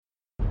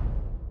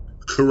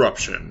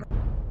corruption,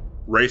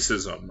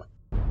 racism,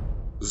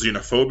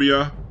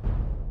 xenophobia,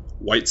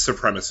 white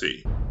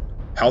supremacy,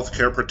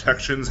 healthcare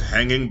protections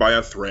hanging by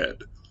a thread,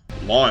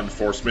 law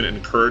enforcement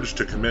encouraged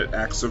to commit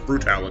acts of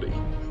brutality,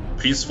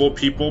 peaceful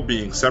people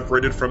being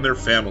separated from their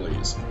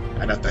families,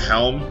 and at the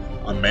helm,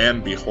 a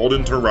man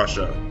beholden to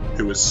Russia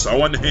who is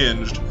so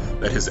unhinged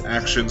that his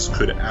actions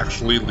could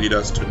actually lead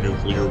us to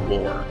nuclear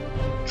war.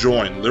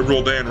 Join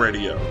Liberal Dan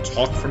Radio,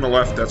 Talk from the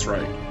Left, that's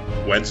right,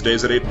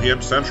 Wednesdays at 8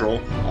 p.m.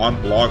 Central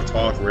on Blog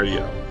Talk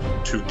Radio.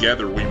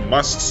 Together we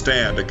must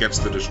stand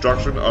against the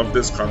destruction of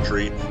this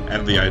country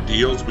and the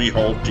ideals we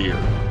hold dear.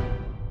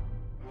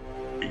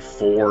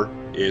 Before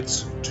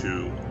it's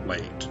too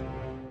late.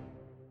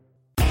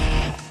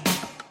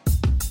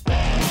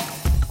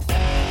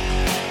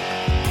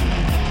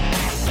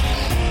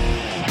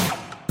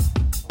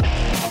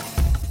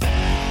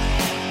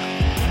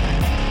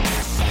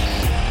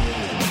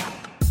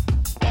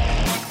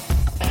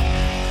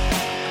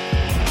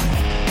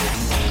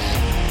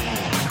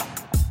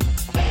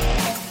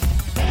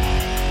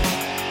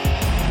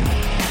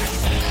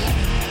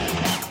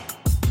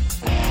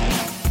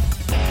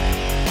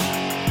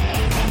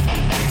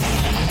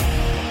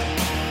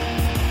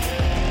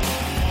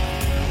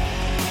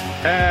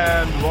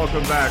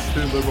 Welcome back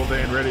to Liberal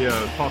Dan Radio,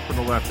 Talk from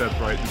the Left, that's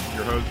right. This is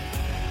your host,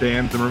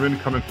 Dan Zimmerman,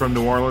 coming from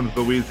New Orleans,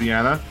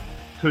 Louisiana.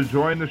 To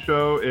join the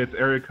show, it's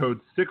area code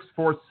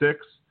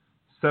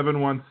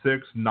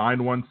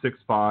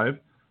 646-716-9165.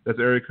 That's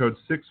area code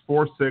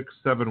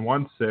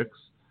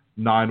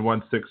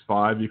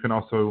 646-716-9165. You can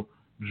also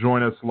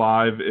join us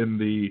live in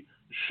the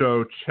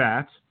show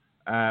chat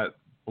at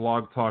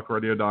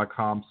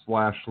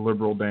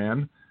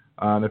blogtalkradio.com/liberaldan.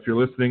 If you're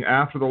listening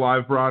after the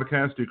live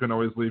broadcast, you can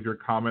always leave your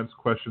comments,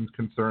 questions,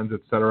 concerns,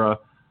 etc.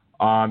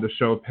 on the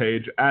show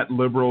page at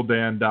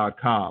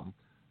liberaldan.com.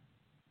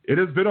 It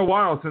has been a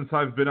while since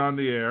I've been on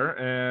the air,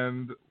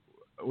 and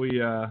we,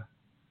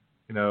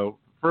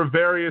 for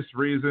various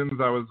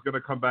reasons, I was going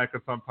to come back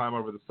at some time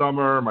over the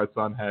summer. My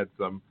son had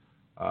some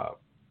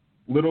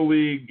Little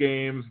League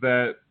games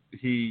that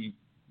he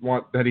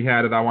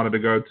had that I wanted to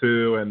go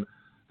to, and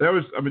there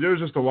was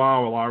just a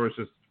while I was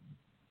just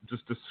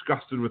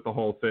disgusted with the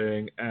whole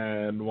thing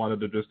and wanted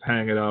to just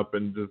hang it up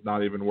and just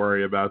not even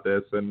worry about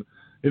this. And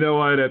you know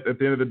what? At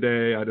the end of the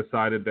day, I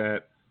decided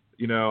that,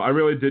 I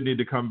really did need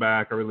to come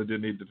back. I really did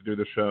need to do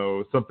the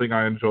show, something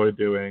I enjoy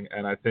doing.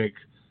 And I think,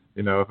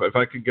 if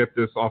I could get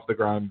this off the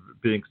ground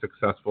being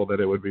successful,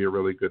 that it would be a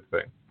really good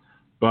thing.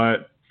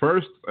 But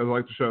first, I'd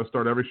like to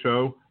start every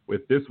show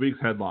with this week's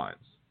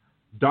headlines.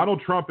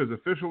 Donald Trump is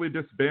officially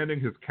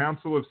disbanding his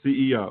Council of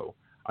CEO.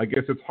 I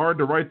guess it's hard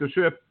to right the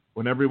ship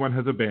when everyone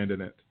has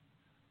abandoned it.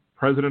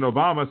 President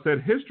Obama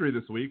said history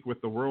this week with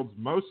the world's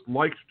most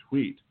liked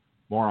tweet.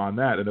 More on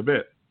that in a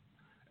bit.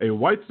 A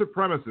white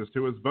supremacist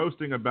who is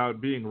boasting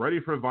about being ready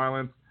for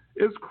violence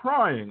is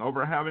crying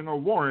over having a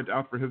warrant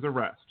out for his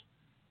arrest.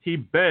 He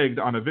begged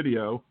on a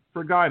video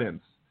for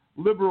guidance.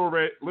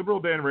 Liberal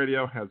Dan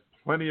Radio has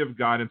plenty of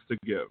guidance to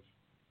give.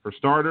 For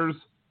starters,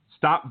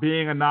 stop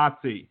being a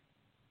Nazi.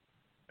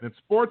 And in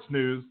sports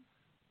news,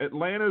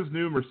 Atlanta's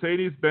new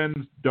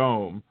Mercedes-Benz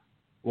Dome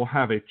will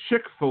have a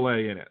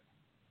Chick-fil-A in it.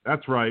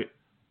 That's right.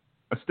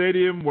 A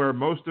stadium where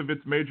most of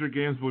its major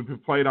games will be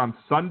played on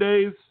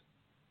Sundays.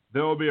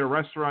 There will be a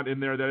restaurant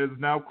in there that is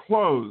now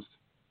closed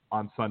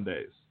on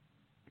Sundays.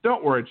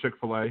 Don't worry,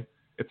 Chick-fil-A.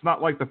 It's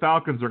not like the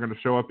Falcons are going to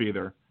show up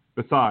either.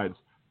 Besides,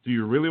 do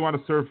you really want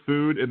to serve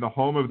food in the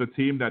home of the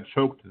team that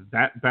choked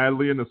that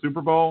badly in the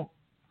Super Bowl?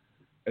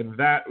 And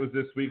that was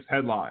this week's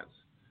headlines.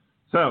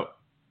 So,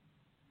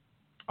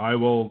 I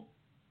will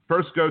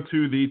first go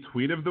to the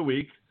tweet of the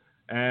week.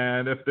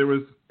 And if there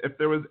was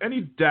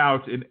any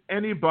doubt in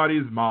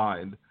anybody's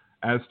mind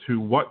as to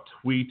what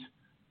tweet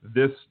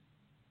this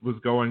was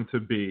going to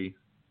be,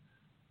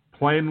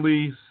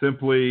 plainly,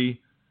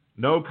 simply,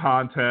 no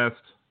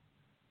contest,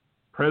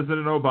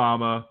 President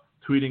Obama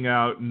tweeting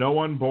out, no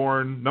one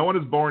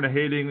is born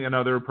hating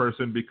another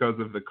person because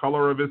of the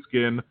color of his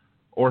skin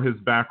or his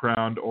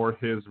background or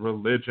his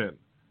religion.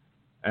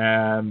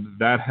 And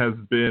that has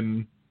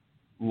been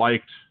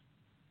liked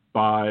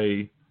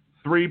by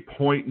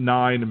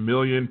 3.9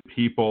 million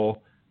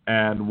people,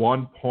 and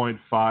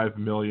 1.5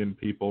 million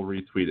people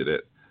retweeted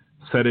it,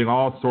 setting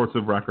all sorts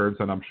of records,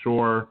 and I'm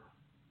sure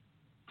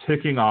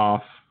ticking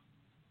off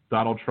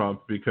Donald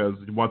Trump, because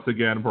once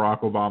again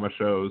Barack Obama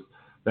shows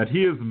that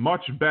he is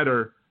much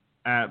better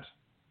at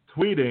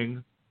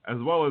tweeting as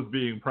well as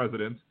being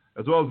president,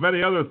 as well as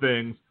many other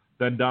things,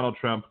 than Donald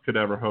Trump could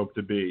ever hope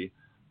to be.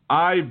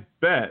 I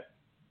bet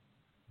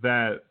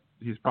that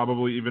he's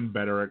probably even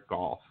better at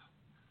golf,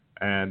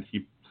 and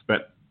he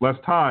spent less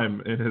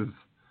time in his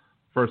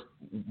first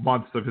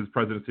months of his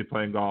presidency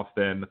playing golf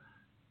than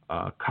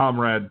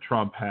Comrade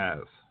Trump has.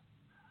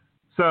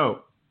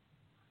 So,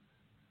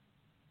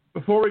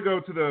 before we go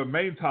to the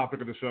main topic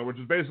of the show, which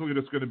is basically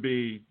just going to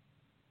be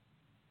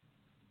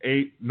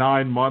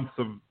 8-9 months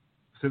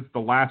since the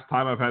last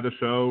time I've had the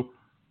show,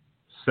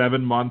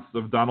 7 months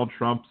of Donald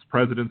Trump's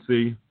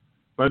presidency,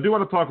 But I do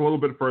want to talk a little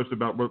bit first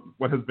about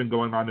what has been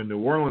going on in New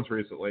Orleans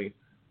recently.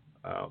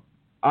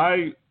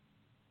 I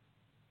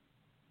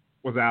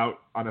was out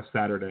on a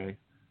Saturday.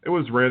 It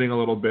was raining a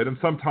little bit, and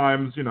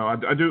sometimes,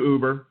 I do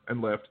Uber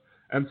and Lyft,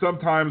 and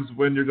sometimes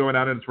when you're going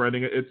out and it's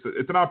raining,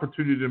 it's an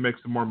opportunity to make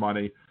some more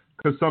money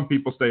because some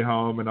people stay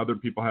home and other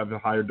people have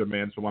higher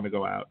demands to want to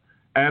go out.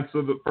 And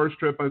so the first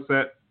trip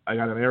I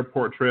got an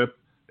airport trip.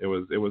 It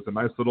was a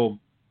nice little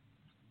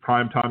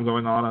prime time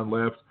going on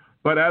Lyft.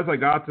 But as I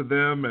got to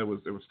them, it was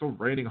still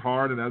raining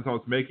hard, and as I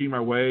was making my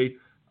way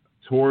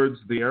towards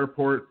the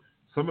airport,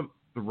 some of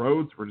the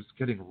roads were just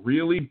getting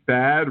really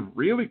bad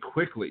really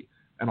quickly.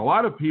 And a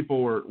lot of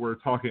people were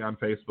talking on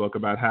Facebook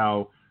about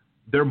how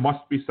there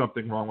must be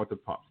something wrong with the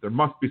pumps. There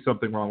must be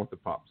something wrong with the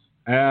pumps.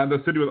 And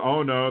the city was,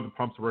 oh no, the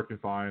pumps are working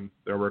fine.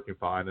 They're working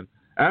fine. And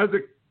as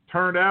it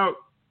turned out,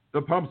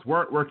 the pumps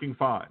weren't working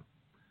fine.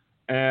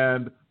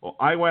 And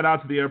I went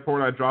out to the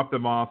airport. I dropped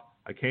them off.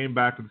 I came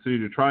back to the city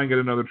to try and get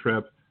another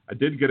trip. I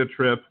did get a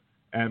trip.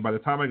 And by the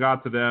time I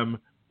got to them,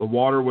 the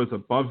water was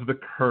above the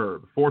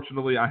curb.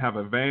 Fortunately, I have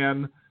a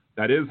van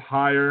that is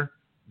higher,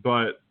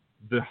 but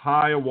the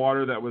high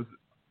water that was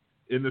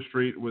in the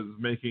street was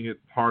making it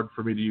hard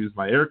for me to use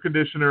my air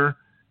conditioner,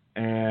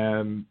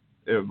 and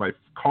my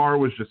car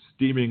was just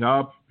steaming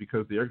up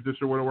because the air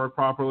conditioner wouldn't work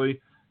properly.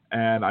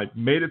 And I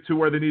made it to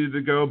where they needed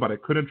to go, but I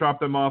couldn't drop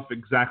them off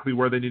exactly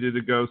where they needed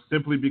to go,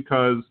 simply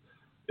because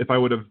if I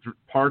would have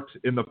parked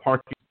in the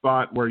parking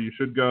spot where you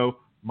should go,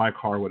 my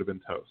car would have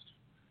been toast.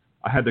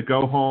 I had to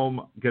go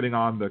home getting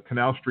on the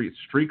Canal Street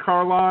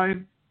streetcar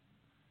line.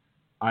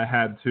 I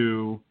had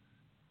to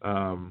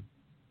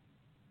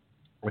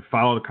I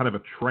followed kind of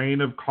a train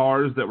of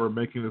cars that were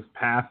making this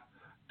path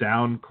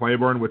down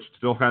Claiborne, which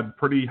still had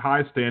pretty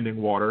high standing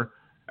water.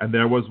 And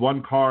there was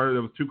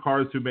two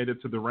cars who made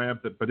it to the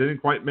ramp but didn't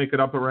quite make it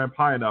up the ramp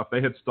high enough.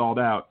 They had stalled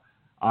out.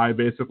 I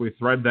basically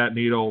threaded that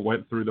needle,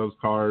 went through those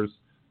cars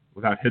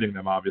without hitting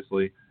them,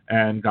 obviously,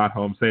 and got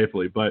home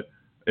safely. But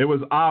it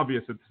was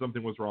obvious that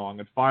something was wrong.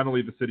 And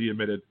finally, the city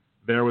admitted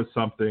there was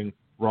something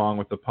wrong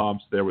with the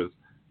pumps. There was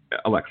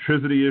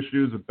electricity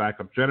issues with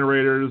backup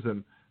generators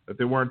and that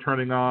they weren't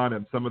turning on,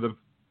 and some of the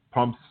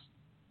pumps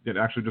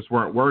actually just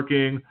weren't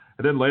working.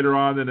 And then later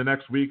on in the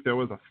next week, there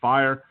was a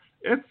fire.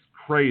 It's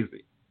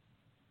crazy.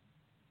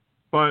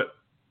 But,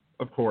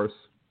 of course,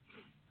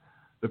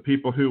 the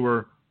people who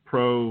were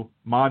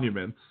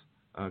pro-monuments,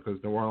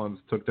 because New Orleans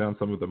took down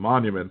some of the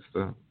monuments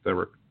that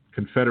were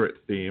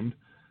Confederate-themed,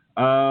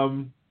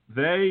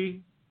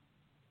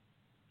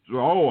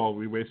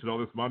 we wasted all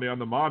this money on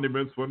the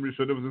monuments when we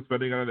should have been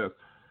spending on this.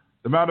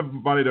 The amount of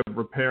money to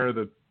repair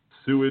the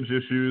sewage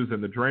issues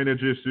and the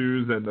drainage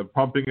issues and the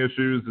pumping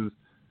issues is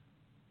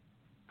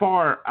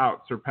far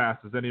out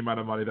surpasses any amount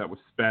of money that was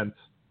spent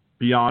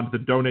beyond the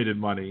donated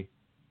money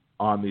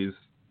on these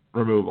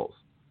removals.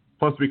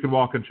 Plus, we can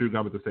walk and chew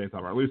gum at the same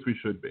time, or at least we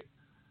should be.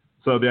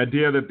 So the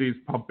idea that these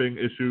pumping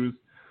issues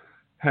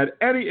had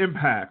any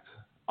impact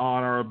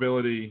on our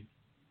ability,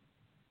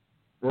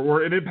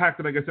 or it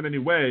impacted, I guess, in any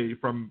way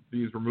from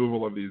these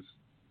removal of these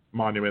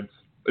monuments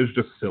is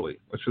just silly.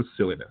 It's just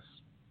silliness.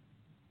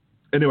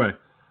 Anyway,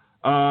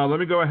 let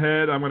me go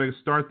ahead. I'm going to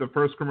start the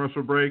first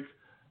commercial break.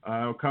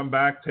 I'll come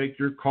back, take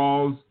your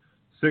calls,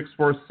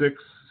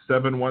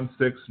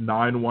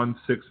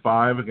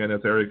 646-716-9165. Again,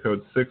 that's area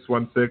code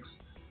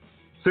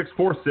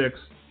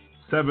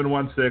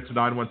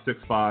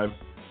 646-716-9165.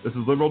 This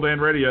is Liberal Dan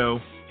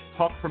Radio.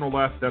 Talk from the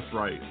left, that's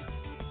right.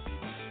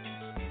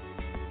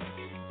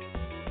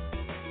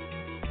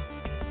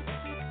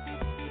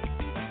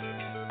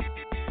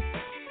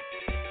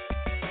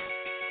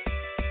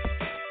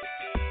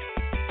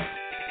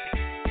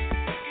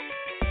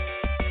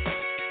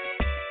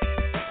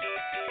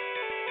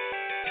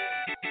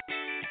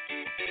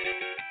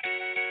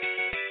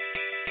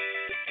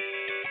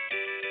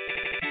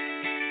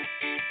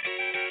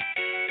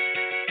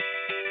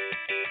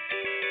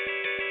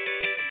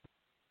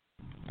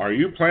 Are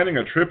you planning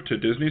a trip to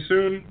Disney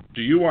soon?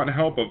 Do you want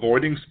help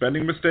avoiding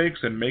spending mistakes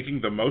and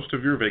making the most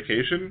of your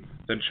vacation?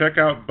 Then check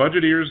out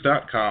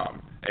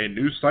Budgeteers.com, a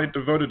new site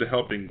devoted to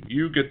helping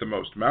you get the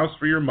most mouse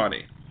for your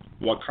money.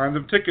 What kinds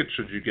of tickets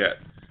should you get?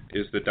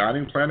 Is the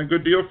dining plan a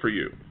good deal for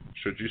you?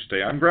 Should you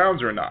stay on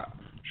grounds or not?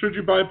 Should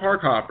you buy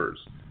park hoppers?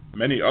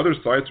 Many other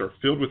sites are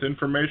filled with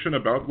information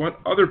about what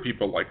other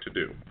people like to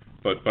do,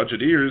 but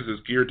Budgeteers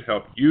is geared to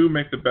help you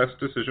make the best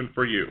decision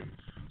for you.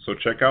 So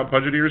check out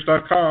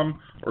Budgeteers.com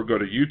or go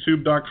to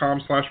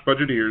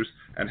YouTube.com/Budgeteers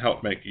and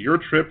help make your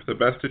trip the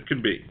best it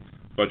can be.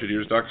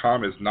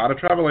 Budgeteers.com is not a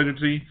travel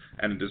agency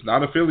and it is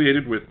not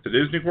affiliated with the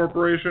Disney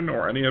Corporation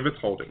or any of its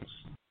holdings.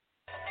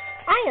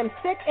 I am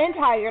sick and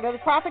tired of the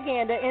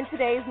propaganda in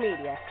today's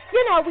media.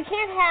 We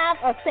can't have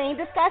a sane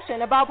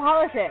discussion about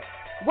politics.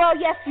 Well,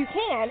 yes, you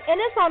can, and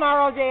it's on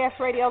ROJS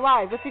Radio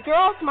Live with your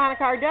girls,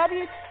 Monica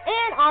R.W.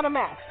 and Autumn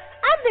S.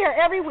 I'm there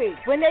every week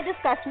when they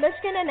discuss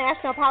Michigan and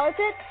national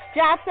politics,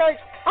 job search,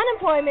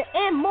 unemployment,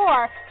 and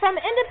more from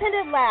an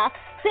independent left,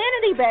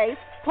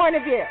 sanity-based point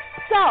of view.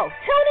 So,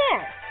 tune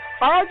in.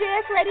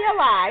 ROJS Radio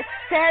Live,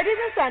 Saturdays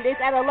and Sundays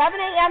at 11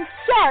 a.m.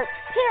 sharp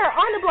here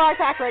on the Blog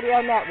Talk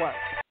Radio Network.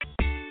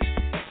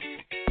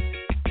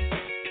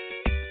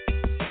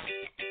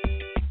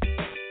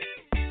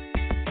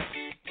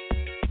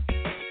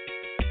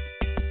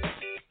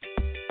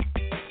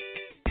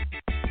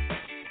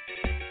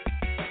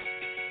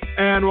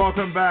 And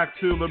welcome back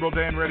to Liberal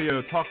Dan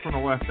Radio, Talk from the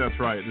Left, that's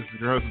right. This is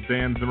your host,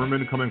 Dan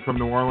Zimmerman, coming from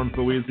New Orleans,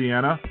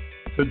 Louisiana.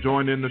 To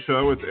join in the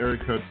show, it's area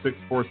code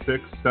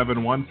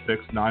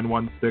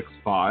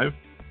 646-716-9165.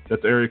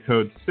 That's area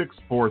code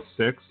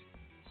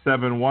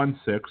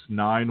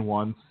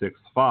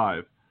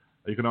 646-716-9165.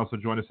 You can also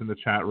join us in the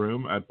chat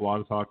room at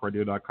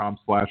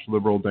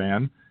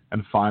blogtalkradio.com/liberaldan.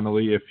 And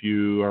finally, if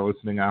you are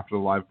listening after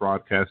the live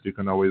broadcast, you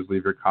can always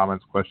leave your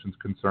comments, questions,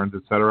 concerns,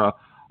 etc.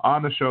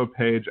 on the show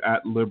page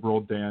at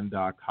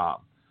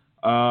liberaldan.com.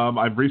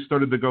 I've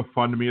restarted the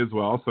GoFundMe as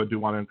well, so I do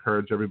want to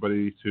encourage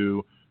everybody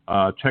to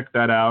check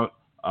that out.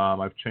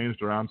 I've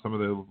changed around some of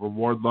the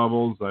reward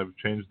levels. I've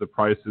changed the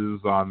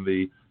prices on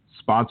the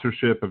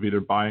sponsorship of either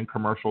buying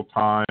commercial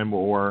time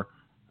or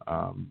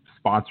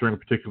sponsoring a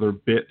particular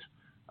bit.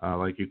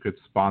 Like you could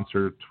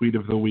sponsor Tweet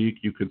of the Week,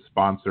 you could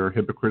sponsor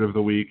Hypocrite of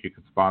the Week, you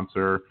could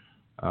sponsor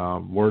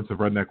Words of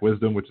Redneck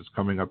Wisdom, which is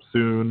coming up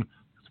soon,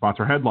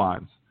 sponsor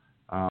headlines.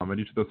 And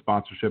each of those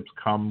sponsorships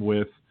come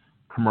with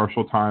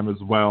commercial time as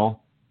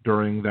well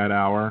during that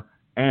hour.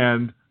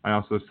 And I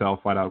also sell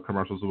flat-out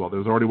commercials as well.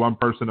 There's already one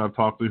person I've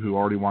talked to who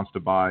already wants to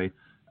buy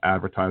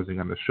advertising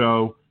on the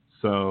show,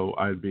 so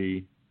I'd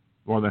be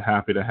more than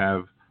happy to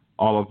have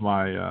all of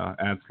my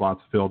ad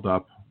slots filled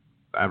up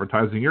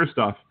advertising your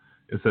stuff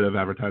instead of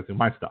advertising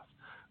my stuff.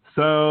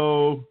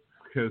 So,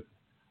 because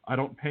I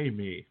don't pay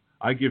me.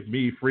 I give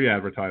me free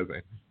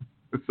advertising.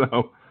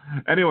 So,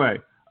 anyway,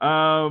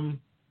 so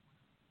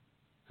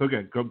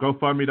again,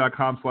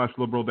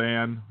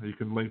 GoFundMe.com/LiberalDan. You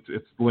can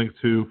it's linked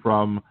to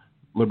from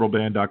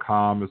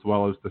LiberalDan.com as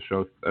well as the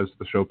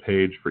show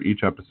page for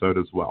each episode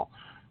as well.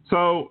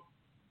 So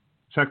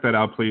check that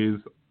out, please.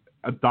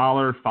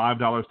 $1,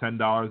 $5,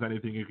 $10,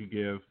 anything you could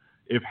give.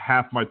 If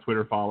half my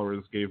Twitter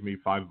followers gave me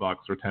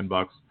 $5 or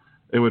 $10,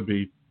 it would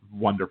be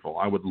wonderful.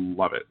 I would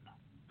love it.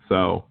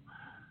 So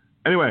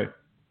anyway,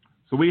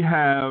 so we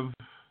have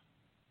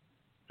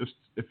just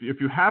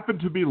if you happen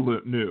to be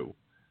new,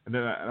 and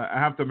then I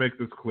have to make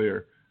this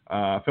clear.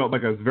 Felt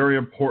like it was very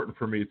important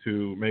for me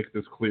to make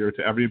this clear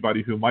to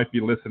everybody who might be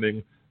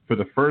listening for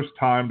the first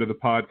time to the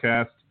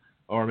podcast,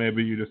 or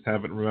maybe you just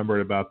haven't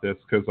remembered about this,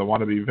 because I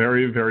want to be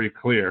very, very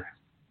clear.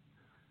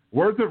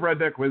 Words of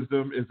Redneck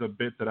Wisdom is a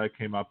bit that I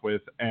came up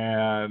with,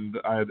 and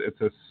it's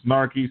a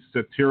snarky,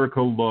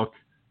 satirical look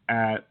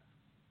at,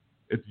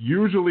 it's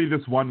usually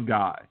this one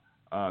guy.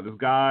 This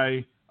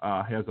guy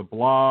has a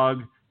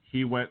blog.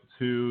 He went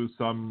to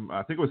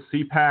I think it was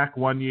CPAC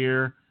one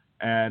year,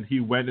 and he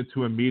went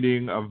into a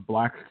meeting of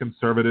black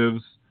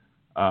conservatives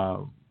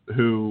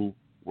who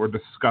were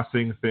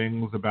discussing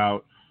things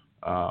about,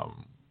 I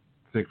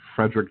think,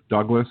 Frederick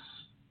Douglass.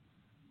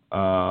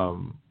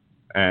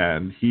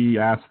 And he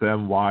asked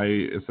them why,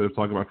 instead of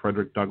talking about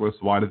Frederick Douglass,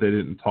 why they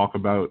didn't talk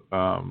about,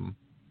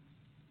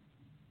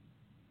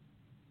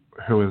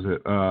 who is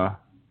it?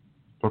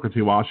 Booker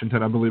T.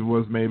 Washington, I believe it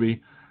was,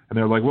 maybe. And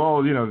they're like,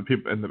 well, the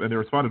people, and they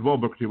responded, well,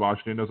 Booker T.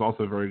 Washington is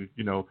also a very,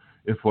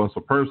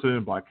 influential person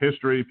in Black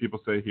history.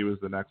 People say he was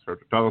the next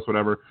Frederick Douglass,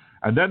 whatever.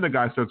 And then the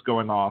guy starts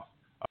going off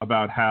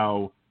about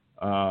how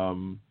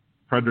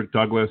Frederick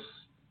Douglass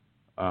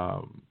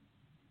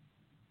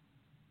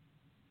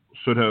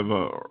should have,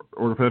 or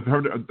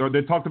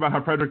they talked about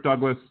how Frederick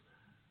Douglass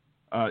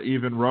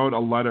even wrote a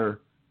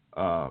letter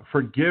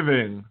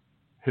forgiving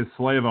his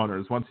slave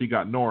owners once he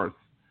got north.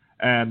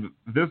 And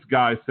this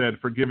guy said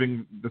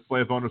forgiving the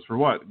slave owners for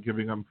what?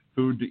 Giving them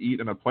food to eat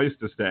and a place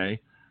to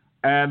stay.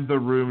 And the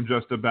room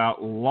just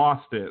about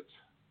lost it.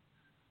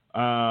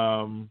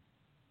 And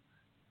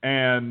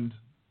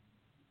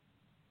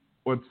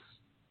what's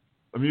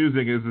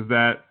amusing is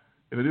that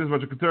there's a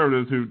bunch of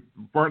conservatives who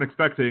weren't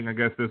expecting, I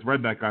guess, this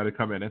redneck guy to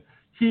come in. And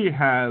he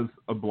has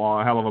a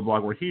hell of a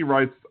blog where he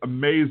writes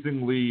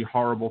amazingly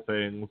horrible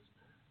things.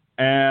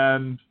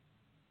 And,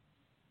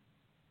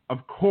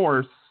 of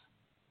course,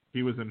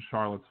 he was in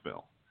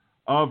Charlottesville.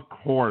 Of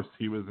course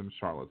he was in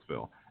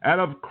Charlottesville.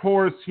 And, of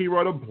course, he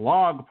wrote a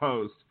blog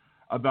post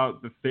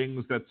about the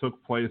things that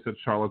took place at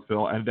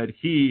Charlottesville and that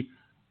he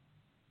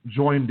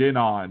joined in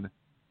on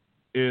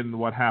in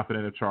what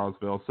happened at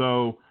Charlottesville.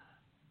 So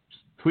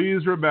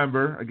please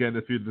remember, again,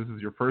 if this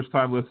is your first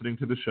time listening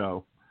to the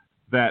show,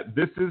 that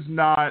this is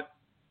not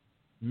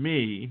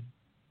me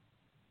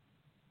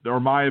or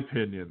my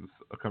opinions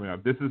coming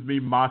up. This is me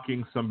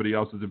mocking somebody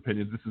else's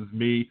opinions. This is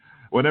me,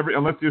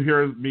 unless you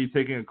hear me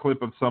taking a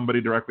clip of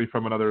somebody directly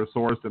from another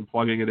source and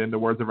plugging it into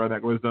Words of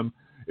Redneck Wisdom,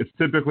 it's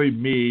typically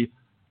me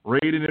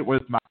reading it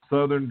with my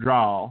southern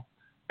drawl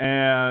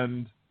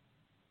and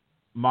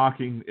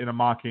mocking in a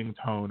mocking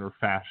tone or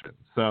fashion.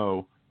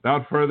 So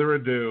without further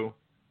ado,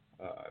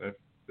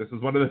 this is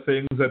one of the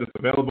things that is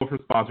available for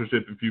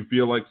sponsorship if you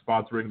feel like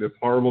sponsoring this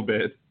horrible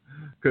bit,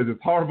 because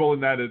it's horrible in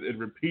that it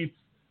repeats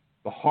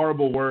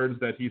horrible words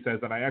that he says,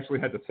 and I actually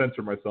had to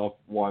censor myself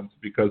once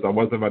because I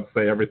wasn't about to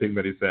say everything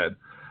that he said.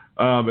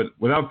 But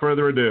without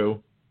further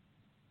ado.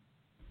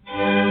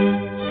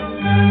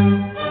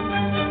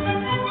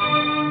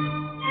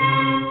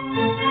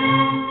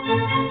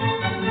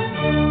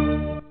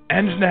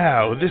 And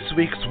now, this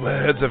week's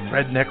Words of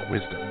Redneck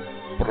Wisdom,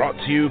 brought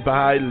to you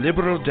by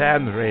Liberal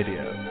Dan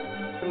Radio.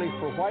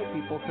 For white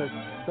people, because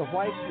the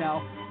whites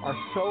now are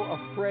so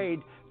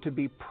afraid to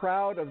be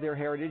proud of their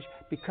heritage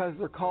because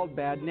they're called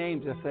bad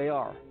names if they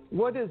are.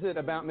 What is it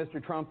about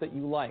Mr. Trump that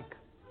you like?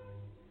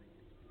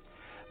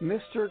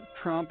 Mr.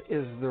 Trump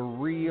is the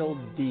real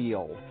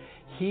deal.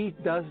 He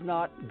does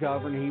not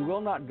govern, he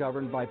will not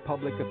govern by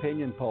public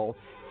opinion poll.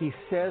 He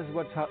says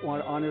what's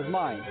on his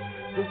mind.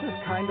 This is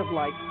kind of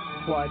like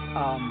what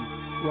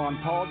Ron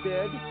Paul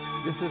did.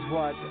 This is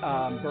what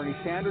Bernie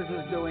Sanders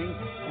is doing,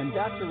 and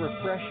that's a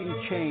refreshing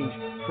change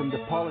from the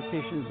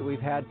politicians that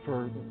we've had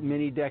for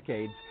many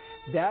decades.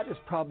 That is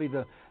probably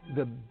the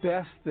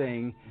best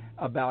thing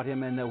about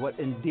him and what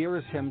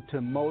endears him to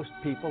most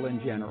people in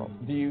general.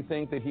 Do you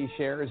think that he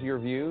shares your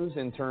views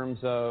in terms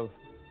of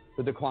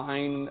the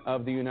decline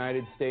of the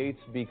United States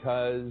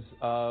because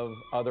of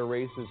other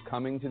races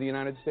coming to the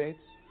United States?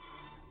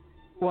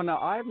 Well, now,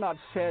 I have not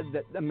said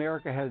that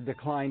America has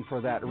declined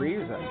for that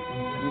reason.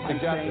 I'm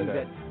saying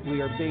that we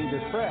are being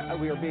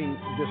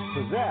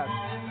dispossessed,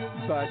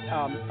 but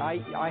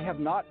I have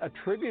not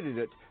attributed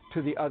it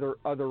to the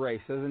other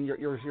races, and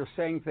you're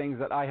saying things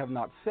that I have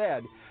not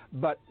said.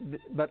 But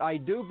I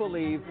do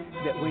believe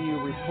that when you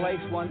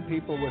replace one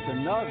people with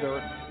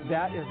another,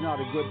 that is not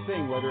a good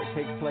thing, whether it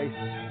takes place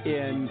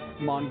in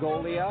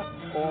Mongolia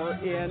or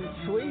in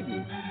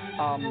Sweden.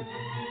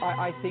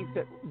 I think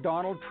that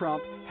Donald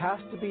Trump has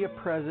to be a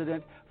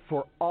president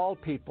for all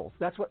peoples.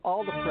 That's what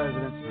all the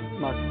presidents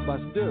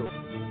must do.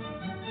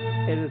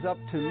 It is up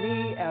to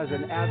me as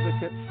an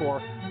advocate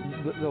for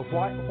the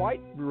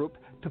white group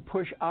to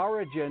push our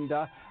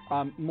agenda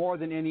more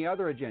than any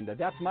other agenda.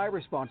 That's my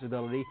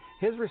responsibility.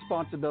 His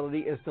responsibility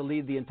is to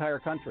lead the entire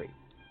country.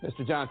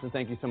 Mr. Johnson,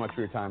 thank you so much for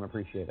your time. I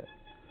appreciate it.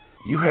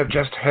 You have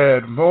just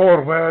heard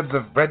more Words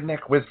of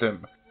Redneck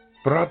Wisdom,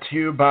 brought to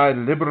you by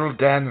Liberal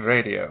Dan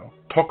Radio.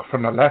 Talk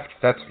from the left,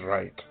 that's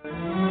right.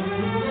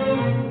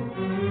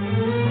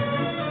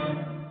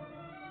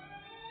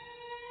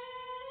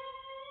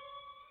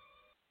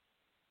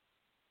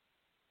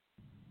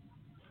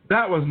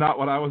 That was not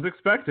what I was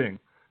expecting.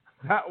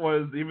 That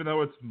was, even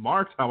though it's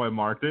marked how I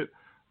marked it,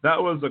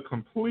 that was a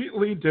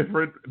completely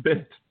different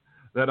bit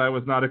that I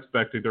was not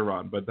expecting to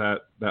run. But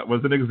that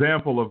was an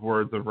example of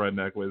Words of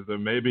Redneck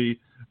Wisdom. Maybe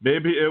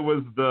it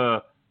was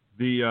the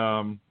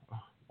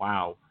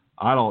wow,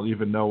 I don't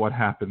even know what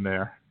happened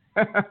there.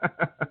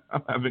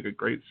 I'm having a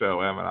great show,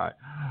 haven't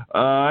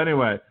I?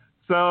 Anyway,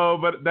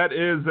 but that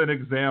is an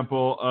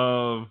example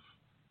of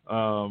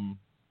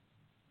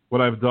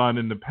what I've done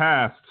in the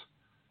past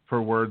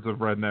for Words of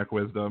Redneck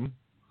Wisdom.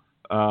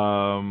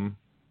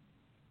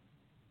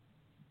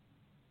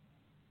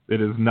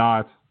 It is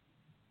not,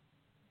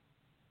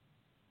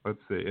 let's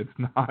see, it's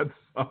not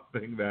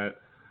something that,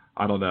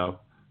 I don't know.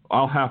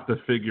 I'll have to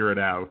figure it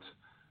out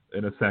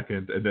in a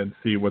second and then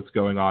see what's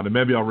going on. And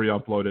maybe I'll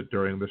re-upload it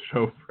during the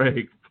show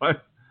break.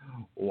 But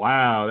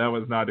wow, that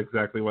was not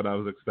exactly what I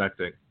was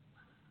expecting.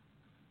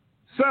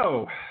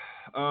 So,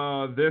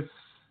 this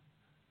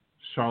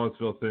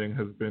Charlottesville thing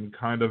has been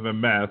kind of a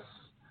mess.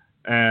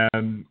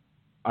 And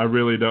I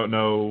really don't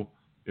know,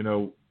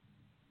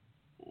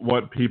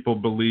 what people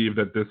believe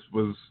that this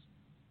was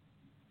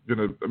going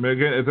to... I mean,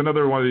 again, it's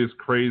another one of these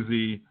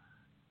crazy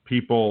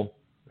people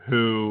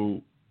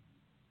who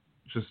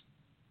just...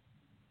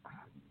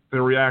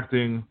 They're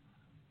reacting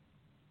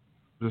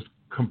just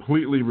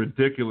completely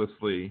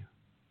ridiculously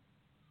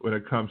when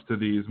it comes to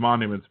these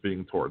monuments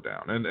being torn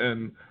down.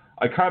 And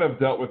I kind of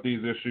dealt with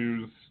these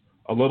issues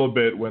a little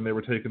bit when they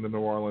were taking the New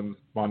Orleans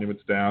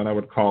monuments down. I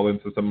would call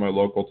into some of my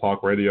local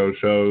talk radio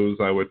shows.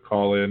 I would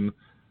call in,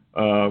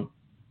 I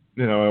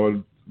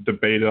would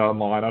debate it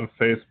online on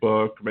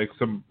Facebook, make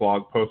some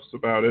blog posts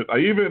about it. I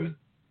even,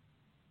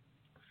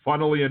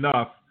 funnily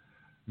enough,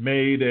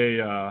 made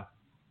a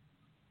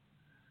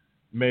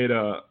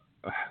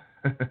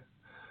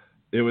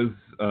it was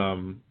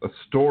a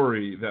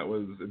story that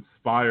was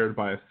inspired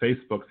by a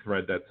Facebook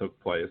thread that took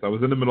place. I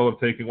was in the middle of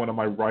taking one of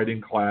my writing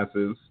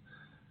classes,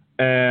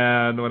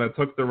 and when I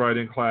took the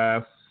writing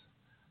class,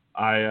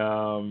 I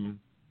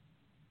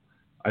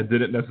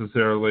didn't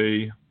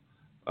necessarily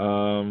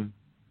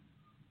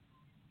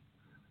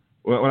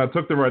when I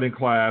took the writing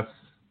class,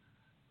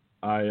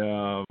 I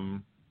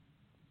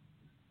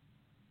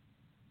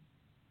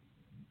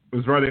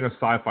was writing a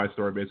sci-fi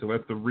story, basically.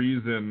 That's the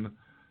reason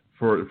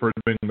for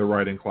doing the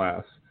writing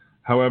class.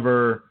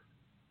 However,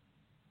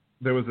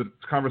 there was a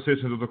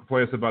conversation that took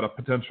place about a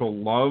potential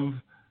love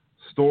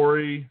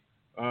story,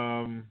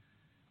 and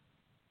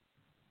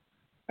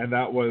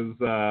that was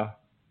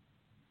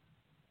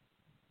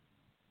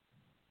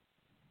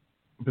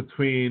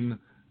between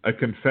a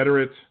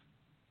Confederate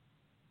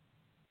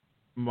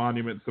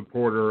monument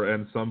supporter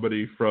and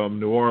somebody from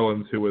New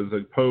Orleans who was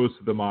opposed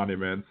to the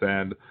monuments,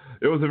 and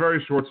it was a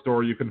very short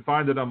story. You can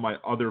find it on my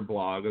other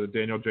blog, the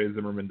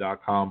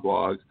DanielJZimmerman.com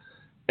blog,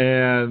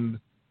 and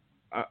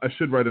I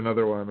should write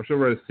another one. I should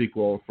write a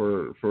sequel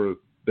for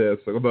this,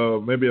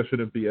 although maybe I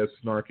shouldn't be as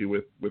snarky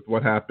with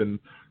what happened,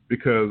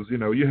 because, you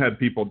know, you had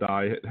people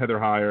die. Heather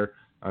Heyer,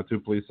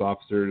 2 police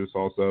officers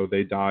also,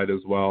 they died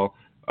as well.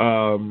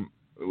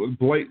 It was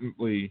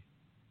blatantly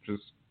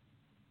just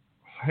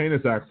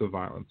heinous acts of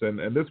violence.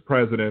 And this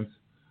president,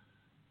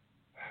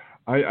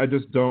 I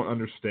just don't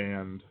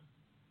understand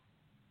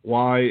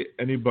why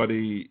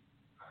anybody...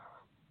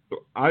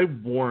 I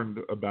warned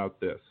about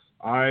this.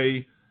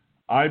 I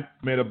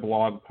made a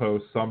blog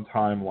post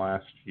sometime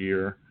last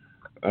year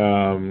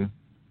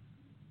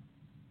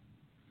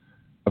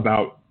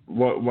about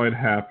what might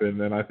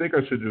happen, and I think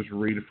I should just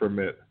read from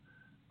it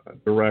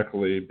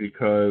directly,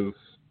 because,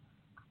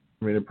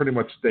 I mean, it pretty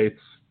much states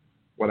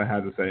what I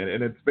had to say.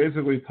 And it's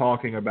basically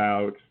talking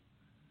about,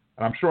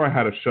 and I'm sure I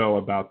had a show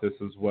about this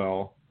as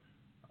well,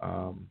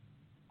 and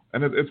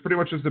it's pretty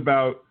much just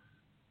about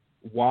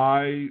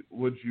why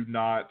would you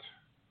not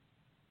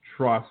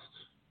trust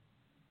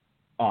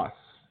us?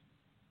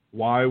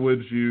 Why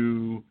would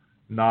you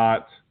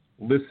not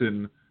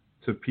listen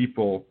to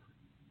people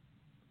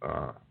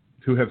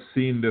who have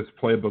seen this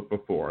playbook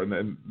before? And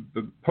then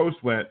the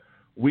post went,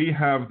 "We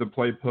have the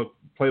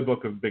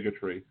playbook of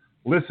bigotry.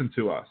 Listen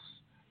to us.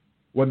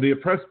 When the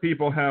oppressed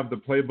people have the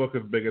playbook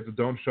of bigots,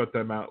 don't shut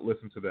them out.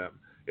 Listen to them.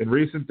 In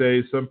recent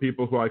days, some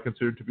people who I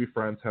consider to be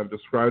friends have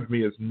described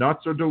me as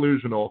nuts or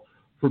delusional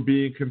for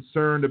being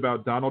concerned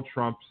about Donald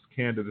Trump's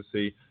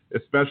candidacy,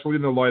 especially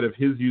in the light of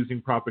his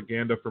using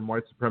propaganda from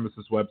white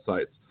supremacist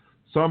websites.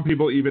 Some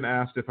people even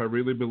asked if I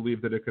really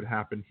believed that it could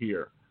happen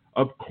here.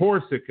 Of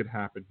course it could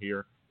happen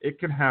here. It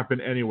can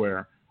happen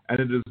anywhere. And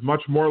it is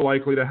much more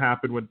likely to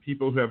happen when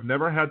people who have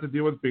never had to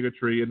deal with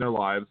bigotry in their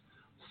lives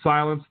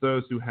silence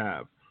those who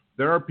have.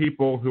 There are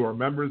people who are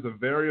members of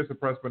various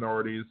oppressed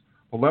minorities.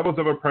 The levels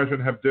of oppression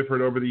have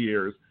differed over the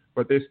years,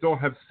 but they still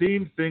have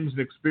seen things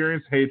and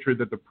experienced hatred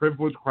that the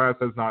privileged class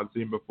has not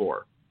seen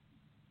before.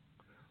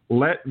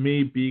 Let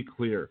me be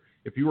clear.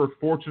 If you are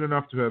fortunate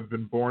enough to have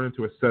been born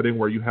into a setting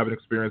where you haven't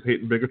experienced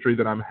hate and bigotry,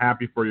 then I'm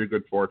happy for your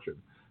good fortune.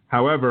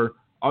 However,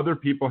 other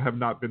people have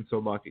not been so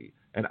lucky,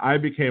 and I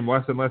became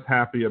less and less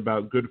happy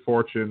about good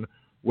fortune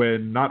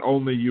when not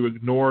only you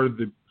ignore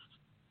the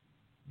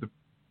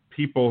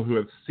people who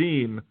have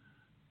seen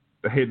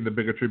the hate and the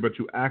bigotry, but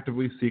you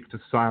actively seek to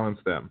silence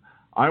them.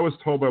 I was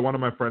told by one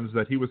of my friends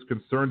that he was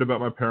concerned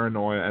about my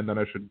paranoia and that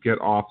I should get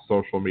off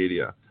social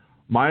media.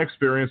 My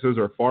experiences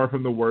are far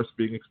from the worst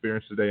being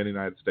experienced today in the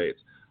United States.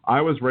 I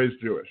was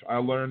raised Jewish. I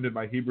learned in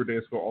my Hebrew day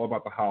school all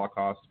about the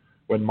Holocaust.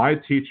 When my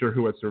teacher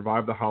who had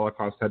survived the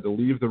Holocaust had to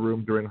leave the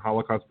room during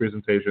Holocaust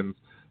presentations,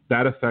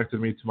 that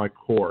affected me to my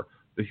core.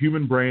 The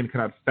human brain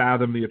cannot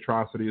fathom the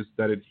atrocities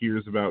that it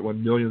hears about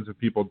when millions of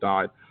people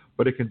died,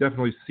 but it can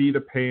definitely see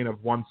the pain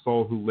of one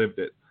soul who lived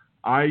it.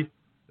 I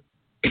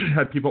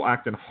had people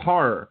act in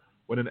horror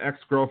when an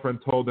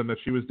ex-girlfriend told them that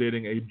she was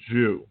dating a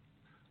Jew.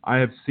 I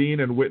have seen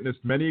and witnessed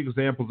many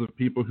examples of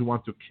people who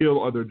want to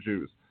kill other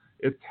Jews.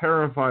 It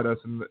terrified us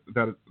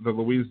that the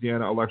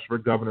Louisiana election for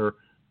governor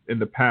in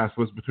the past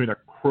was between a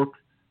crook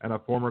and a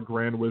former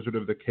grand wizard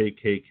of the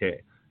KKK.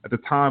 At the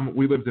time,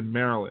 we lived in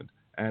Maryland,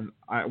 and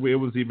it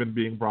was even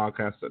being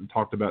broadcast and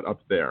talked about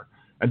up there.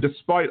 And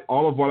despite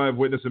all of what I've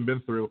witnessed and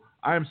been through,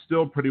 I am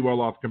still pretty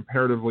well off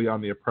comparatively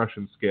on the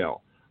oppression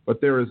scale. But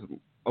there is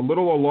a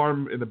little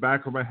alarm in the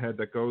back of my head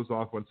that goes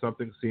off when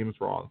something seems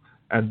wrong.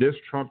 And this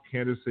Trump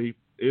candidacy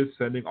is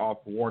sending off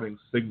warning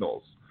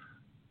signals.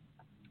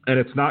 And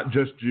it's not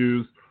just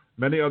Jews.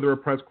 Many other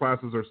oppressed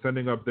classes are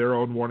sending up their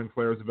own warning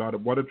flares about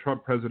what a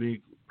Trump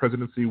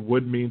presidency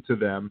would mean to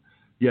them.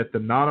 Yet the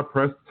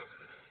non-oppressed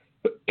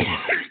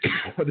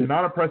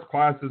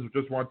classes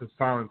just want to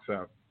silence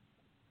them.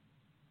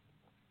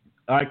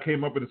 I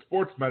came up with a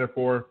sports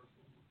metaphor,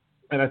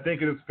 and I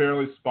think it is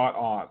fairly spot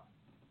on.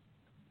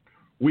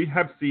 We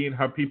have seen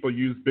how people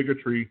use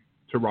bigotry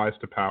to rise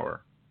to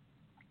power.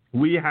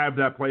 We have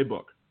that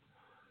playbook.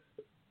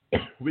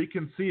 We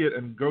can see it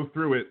and go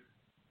through it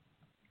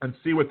and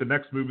see what the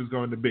next move is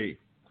going to be.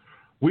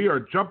 We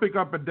are jumping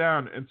up and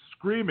down and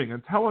screaming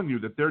and telling you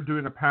that they're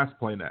doing a pass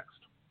play next.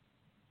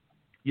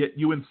 Yet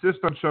you insist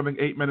on shoving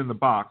 8 men in the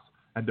box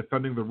and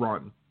defending the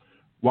run,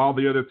 while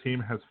the other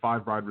team has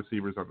 5 wide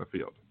receivers on the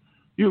field.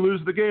 You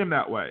lose the game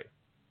that way.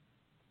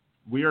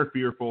 We are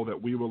fearful that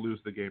we will lose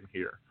the game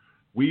here.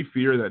 We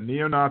fear that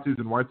neo-Nazis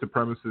and white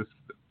supremacists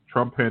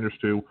Trump panders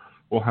to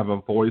will have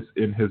a voice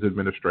in his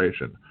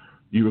administration.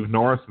 You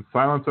ignore us and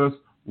silence us.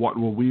 What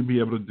will we be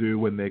able to do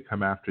when they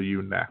come after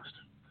you next?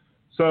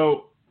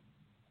 So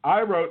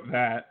I wrote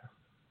that.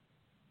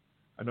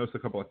 I noticed a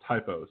couple of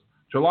typos.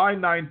 July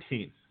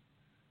 19th,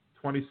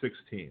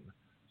 2016.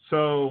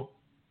 So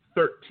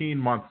 13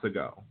 months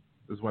ago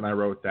is when I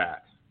wrote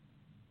that.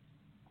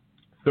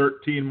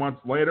 13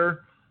 months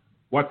later,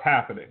 what's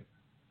happening?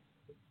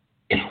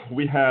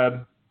 We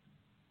had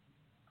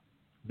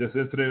this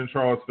incident in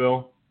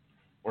Charlottesville.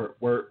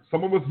 where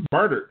someone was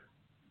murdered.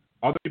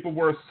 Other people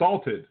were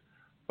assaulted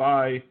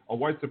by a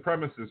white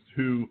supremacist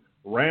who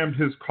rammed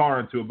his car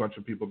into a bunch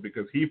of people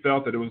because he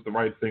felt that it was the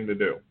right thing to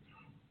do.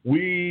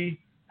 We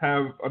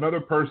have another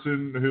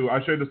person who,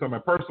 I shared this on my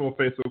personal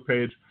Facebook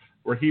page,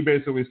 where he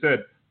basically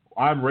said,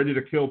 I'm ready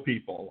to kill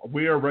people.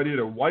 We are ready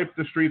to wipe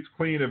the streets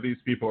clean of these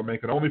people and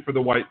make it only for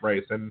the white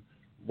race. And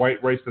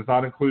white race does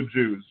not include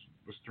Jews.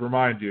 Just to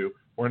remind you,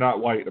 we're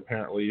not white,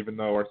 apparently, even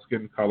though our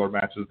skin color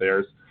matches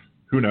theirs.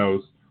 Who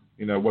knows,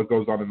 what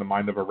goes on in the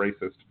mind of a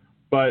racist.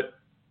 But,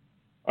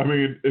 I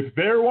mean, if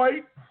they're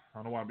white,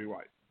 I don't want to be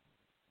white.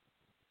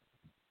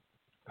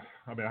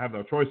 I mean, I have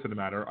no choice in the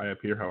matter. I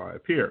appear how I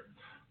appear.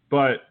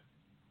 But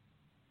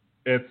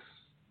it's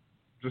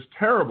just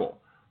terrible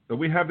that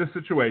we have this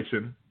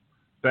situation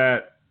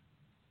that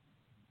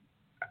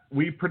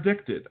we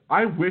predicted.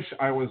 I wish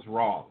I was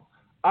wrong.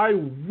 I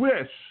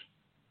wish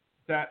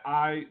that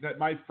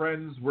my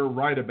friends were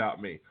right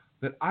about me,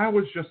 that I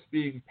was just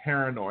being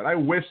paranoid. I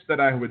wish that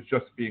I was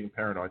just being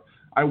paranoid.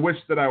 I wish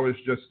that I was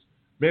just,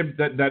 maybe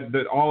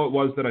that all it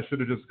was that I should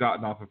have just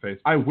gotten off of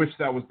Facebook. I wish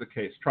that was the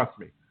case. Trust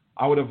me.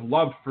 I would have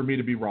loved for me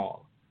to be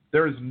wrong.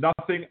 There is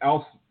nothing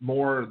else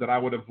more that I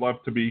would have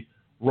loved to be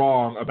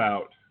wrong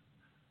about.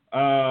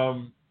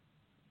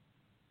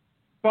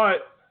 But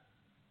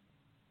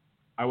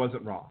I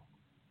wasn't wrong.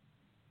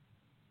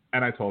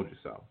 And I told you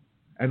so.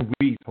 And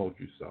we told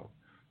you so.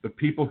 The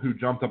people who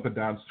jumped up and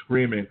down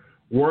screaming,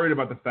 worried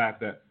about the fact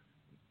that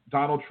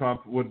Donald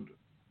Trump would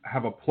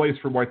have a place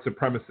for white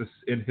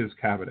supremacists in his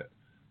cabinet.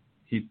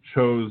 He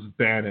chose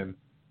Bannon,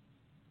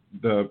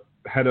 the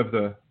head of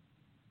the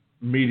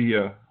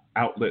media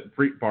outlet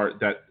Breitbart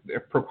that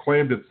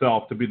proclaimed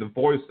itself to be the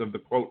voice of the,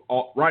 quote,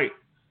 alt-right.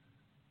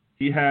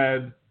 He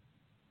is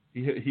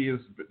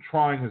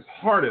trying his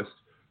hardest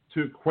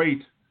to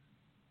equate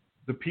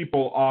the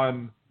people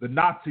on the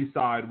Nazi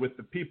side with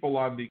the people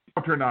on the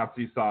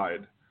counter-Nazi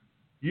side.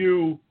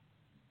 You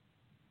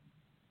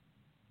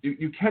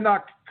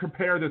cannot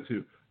compare the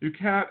two. You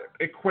can't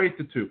equate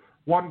the two.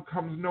 One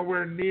comes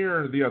nowhere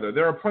near the other.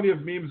 There are plenty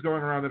of memes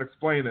going around that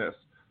explain this.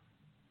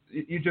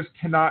 You just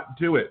cannot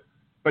do it.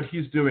 But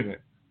he's doing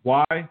it.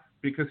 Why?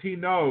 Because he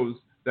knows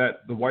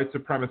that the white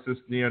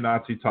supremacist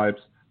neo-Nazi types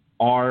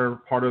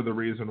are part of the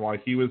reason why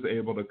he was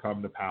able to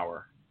come to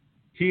power.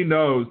 He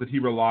knows that he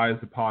relies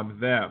upon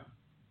them.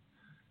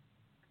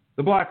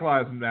 The Black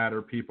Lives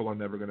Matter people are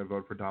never going to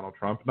vote for Donald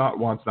Trump. Not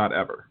once, not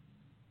ever.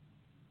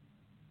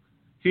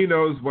 He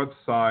knows what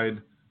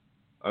side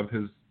of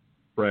his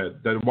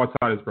bread, what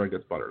side his bread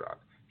gets buttered on.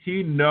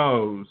 He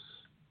knows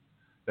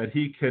that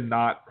he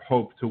cannot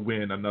hope to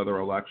win another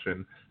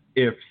election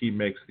if he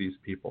makes these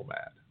people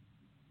mad.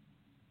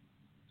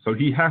 So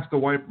he has to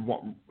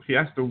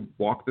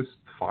walk this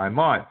fine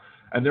line.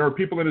 And there are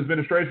people in his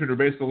administration who are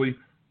basically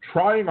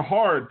trying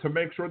hard to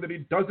make sure that he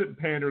doesn't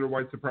pander to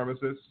white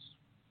supremacists.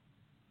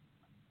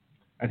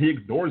 And he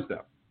ignores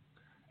them.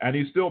 And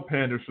he still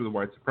panders to the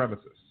white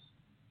supremacists.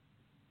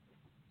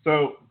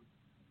 So,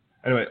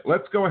 anyway,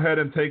 let's go ahead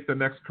and take the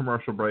next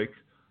commercial break.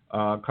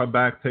 Come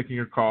back taking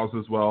your calls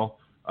as well.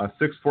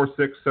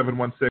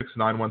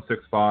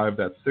 646-716-9165.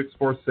 That's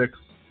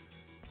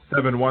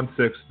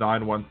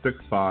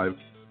 646-716-9165.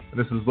 And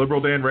this is Liberal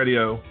Dan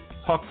Radio.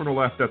 Talk from the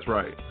left, that's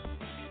right.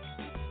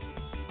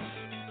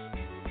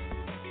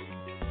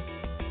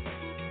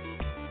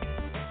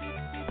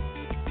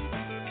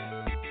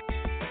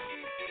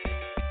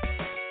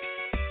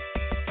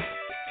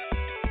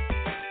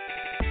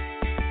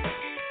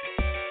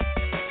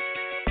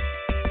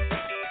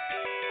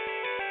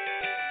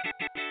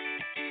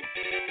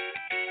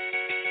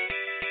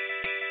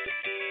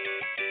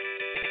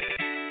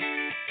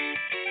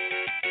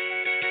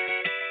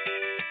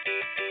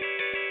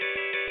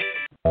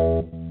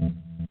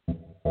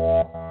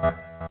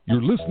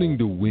 You're listening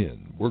to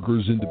WIN,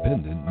 Workers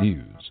Independent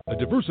News, a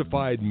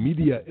diversified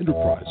media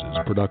enterprises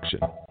production.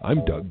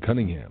 I'm Doug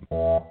Cunningham.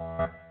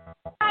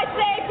 I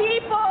say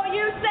people,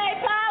 you say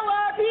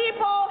power,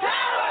 people,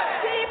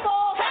 power,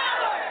 people,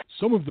 power.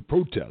 Some of the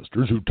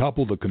protesters who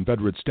toppled a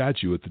Confederate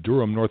statue at the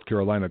Durham, North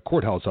Carolina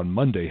courthouse on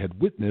Monday had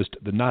witnessed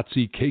the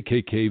Nazi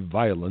KKK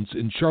violence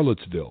in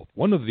Charlottesville.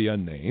 One of the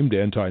unnamed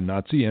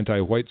anti-Nazi,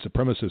 anti-white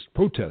supremacist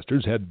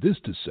protesters had this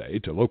to say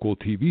to local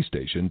TV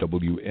station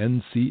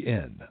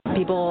WNCN.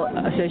 People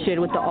associated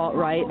with the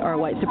alt-right are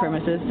white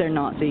supremacists. They're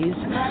Nazis.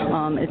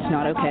 It's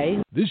not okay.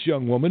 This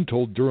young woman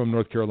told Durham,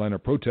 North Carolina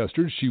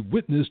protesters she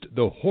witnessed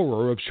the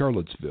horror of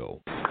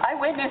Charlottesville. I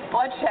witnessed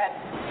bloodshed.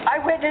 I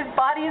witnessed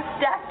bodies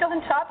stacked on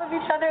top of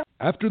each other.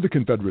 After the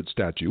Confederate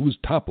statue was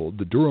toppled,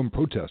 the Durham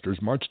protesters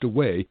marched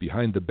away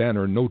behind the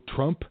banner, "No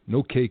Trump,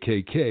 no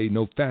KKK,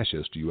 no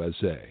Fascist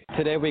USA."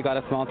 Today we got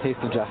a small taste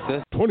of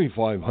justice.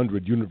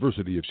 2,500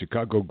 University of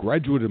Chicago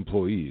graduate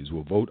employees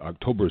will vote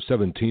October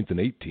 17th and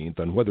 18th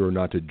on whether or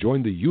not to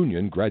join the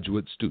union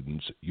Graduate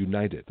Students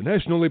United. The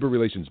National Labor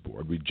Relations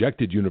Board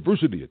rejected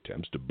university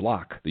attempts to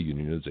block the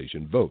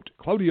unionization vote.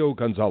 Claudio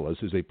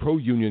Gonzalez is a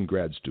pro-union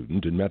grad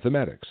student in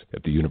mathematics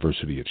at the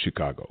University of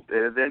Chicago.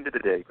 At the end of the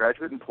day,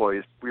 graduate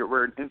employees, we're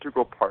we're an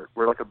integral part.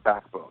 We're like a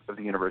backbone of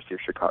the University of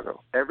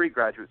Chicago. Every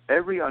graduate,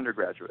 every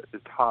undergraduate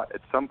is taught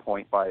at some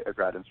point by a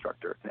grad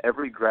instructor. And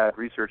every grad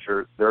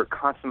researcher, they're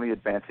constantly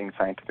advancing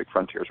scientific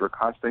frontiers. We're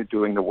constantly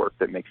doing the work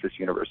that makes this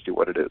university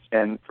what it is.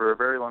 And for a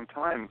very long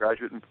time,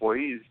 graduate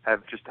employees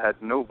have just had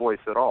no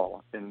voice at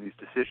all in these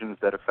decisions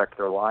that affect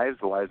their lives,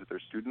 the lives of their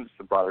students,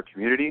 the broader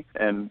community.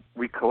 And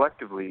we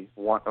collectively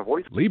want a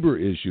voice. Labor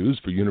issues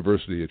for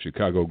University of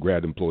Chicago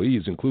grad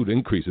employees include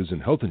increases in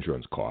health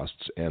insurance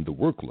costs and the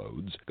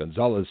workloads.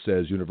 Gonzalez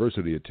says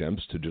university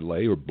attempts to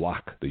delay or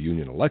block the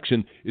union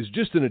election is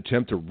just an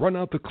attempt to run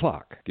out the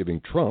clock, giving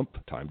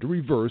Trump time to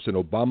reverse an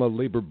Obama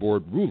Labor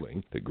Board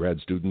ruling that grad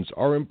students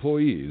are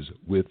employees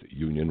with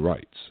union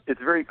rights.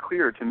 It's very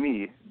clear to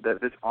me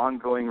that this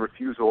ongoing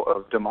refusal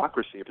of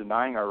democracy,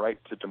 denying our right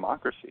to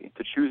democracy,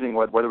 to choosing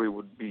whether we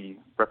would be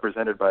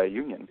represented by a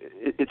union,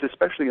 it's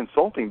especially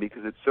insulting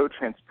because it's so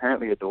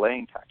transparently a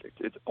delaying tactic.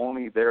 It's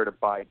only there to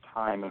buy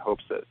time in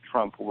hopes that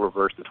Trump will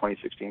reverse the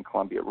 2016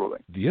 Columbia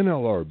ruling. The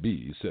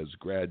NLRB says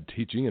grad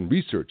teaching and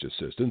research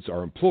assistants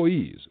are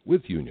employees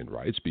with union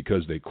rights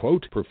because they,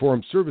 quote,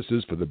 perform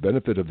services for the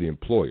benefit of the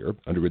employer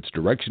under its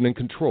direction and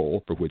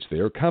control for which they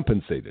are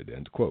compensated,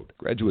 end quote.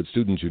 Graduate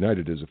Students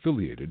United is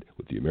affiliated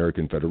with the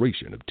American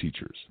Federation of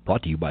Teachers.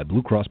 Brought to you by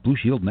Blue Cross Blue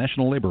Shield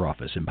National Labor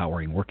Office,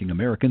 empowering working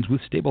Americans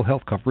with stable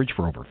health coverage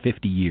for over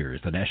 50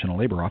 years. The National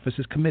Labor Office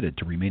is committed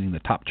to remaining the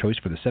top choice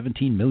for the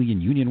 17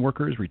 million union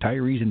workers,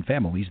 retirees, and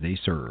families they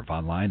serve.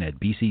 Online at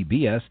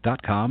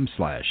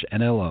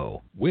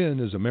bcbs.com/NLO. WIN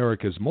is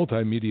America's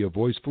multimedia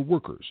voice for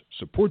workers.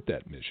 Support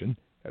that mission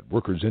at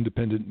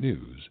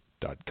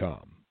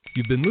workersindependentnews.com.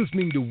 You've been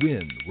listening to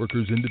WIN,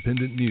 Workers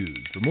Independent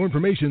News. For more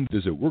information,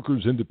 visit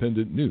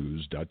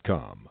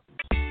workersindependentnews.com.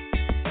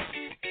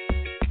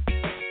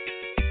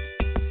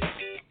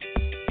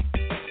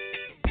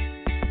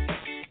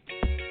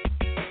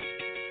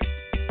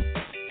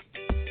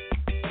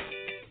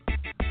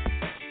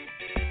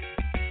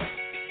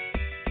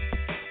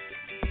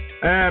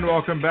 And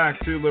welcome back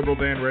to Liberal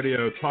Dan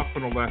Radio, Talk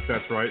from the Left,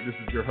 that's right. This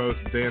is your host,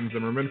 Dan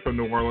Zimmerman from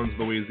New Orleans,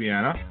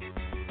 Louisiana.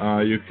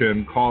 You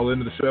can call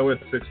into the show at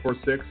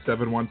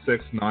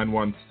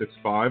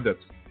 646-716-9165.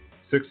 That's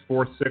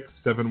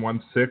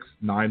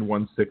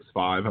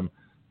 646-716-9165. I'm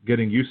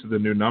getting used to the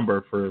new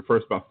number. For the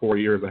first about 4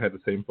 years, I had the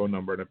same phone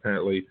number, and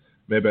apparently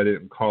maybe I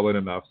didn't call in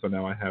enough, so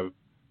now I have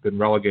been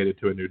relegated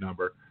to a new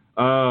number.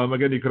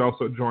 Again, you could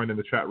also join in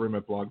the chat room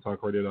at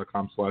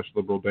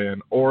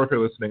blogtalkradio.com/liberaldan, or if you're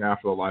listening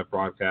after the live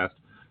broadcast,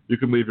 you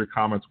can leave your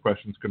comments,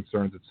 questions,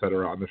 concerns,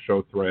 etc. on the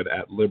show thread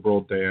at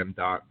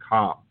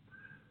liberaldan.com.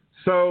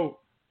 So,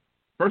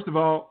 first of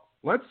all,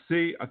 let's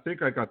see. I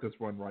think I got this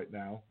one right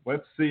now.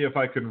 Let's see if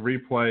I can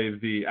replay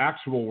the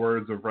actual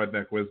words of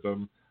Redneck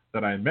Wisdom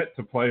that I meant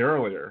to play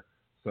earlier.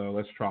 So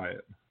let's try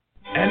it.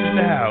 And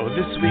now,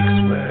 this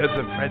week's words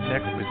of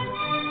Redneck Wisdom,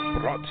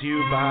 brought to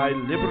you by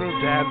Liberal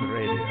Dan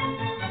Radio.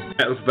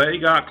 As they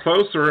got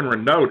closer and were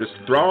noticed,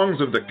 throngs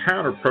of the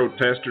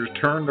counter-protesters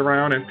turned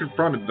around and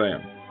confronted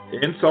them.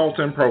 Insults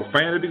and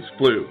profanities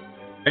flew,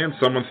 and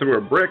someone threw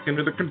a brick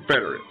into the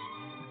Confederates,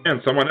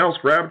 and someone else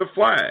grabbed a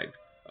flag.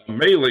 A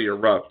melee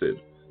erupted.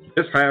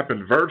 This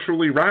happened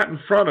virtually right in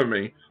front of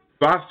me,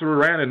 so I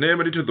threw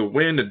anonymity to the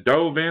wind and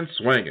dove in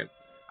swinging.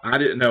 I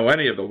didn't know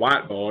any of the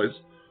white boys.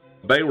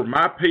 They were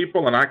my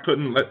people, and I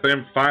couldn't let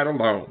them fight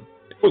alone.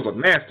 It was a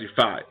nasty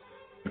fight.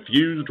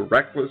 Confused,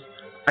 reckless,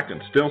 I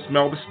can still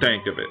smell the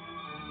stank of it.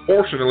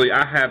 Fortunately,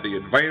 I had the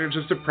advantage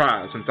of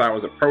surprise since I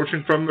was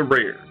approaching from the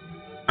rear.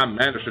 I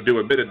managed to do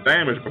a bit of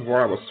damage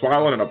before I was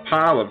swallowed in a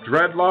pile of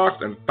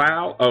dreadlocks and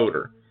foul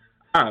odor.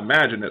 I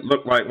imagine it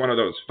looked like one of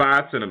those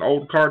fights in an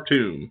old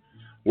cartoon,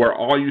 where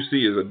all you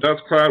see is a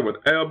dust cloud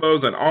with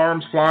elbows and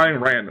arms flying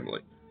randomly.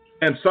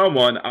 And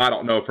someone, I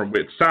don't know from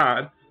which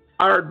side,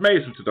 fired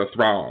mace into the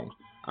throng.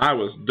 I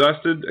was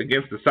dusted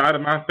against the side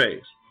of my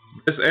face.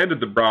 This ended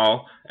the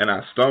brawl, and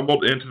I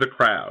stumbled into the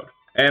crowd.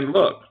 And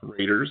look,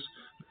 readers,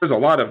 there's a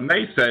lot of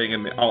naysaying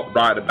in the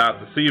alt-right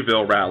about the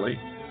Seville rally.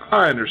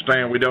 I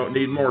understand we don't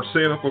need more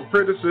cynical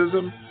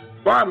criticism,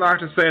 but I'd like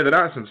to say that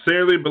I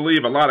sincerely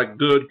believe a lot of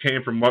good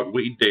came from what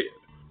we did.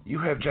 You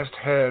have just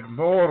heard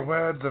more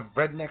words of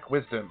Redneck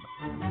Wisdom,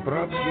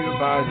 brought to you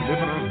by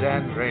Liberal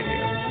Dan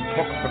Radio.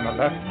 Talk from the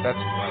left, that's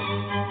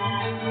right.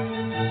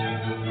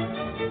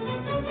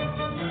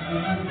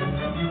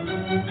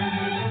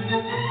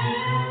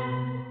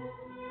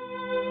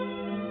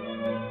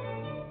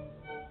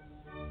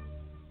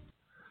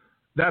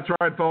 That's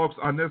right, folks.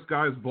 On this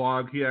guy's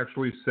blog, he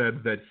actually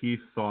said that he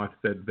thought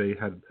that they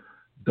had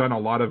done a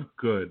lot of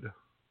good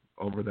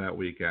over that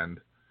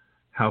weekend.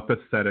 How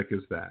pathetic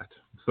is that?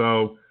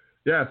 So,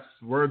 yes,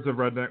 Words of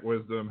Redneck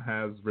Wisdom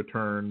has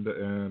returned,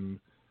 and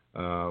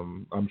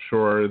I'm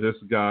sure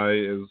this guy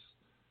is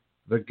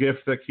the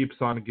gift that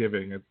keeps on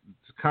giving.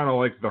 It's kind of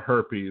like the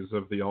herpes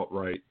of the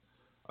alt-right.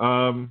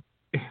 I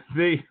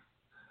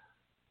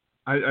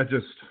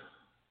just...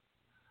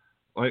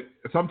 Like,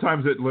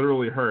 sometimes it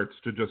literally hurts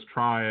to just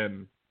try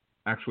and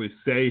actually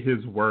say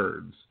his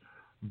words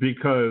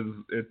because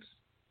it's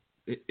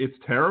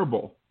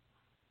terrible.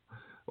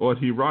 what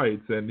he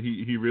writes, and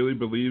he really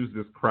believes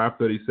this crap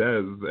that he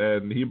says,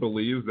 and he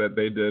believes that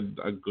they did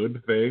a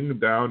good thing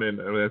down in,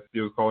 as he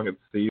was calling it,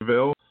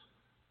 Seaville.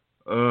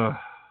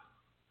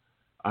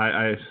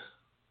 I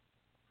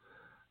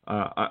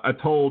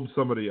told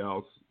somebody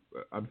else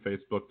on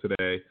Facebook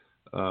today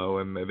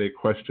when they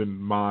questioned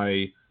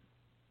my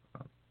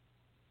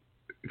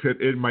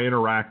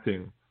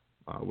interacting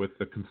with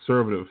the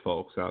conservative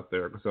folks out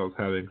there, because I was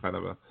having kind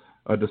of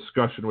a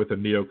discussion with a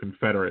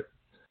neo-Confederate,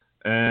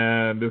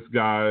 and this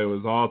guy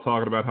was all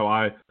talking about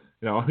how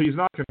he's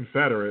not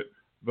Confederate,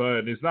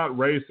 but he's not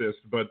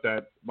racist, but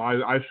that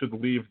I should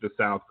leave the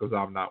South because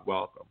I'm not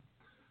welcome.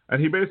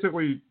 And he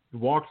basically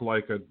walked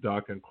like a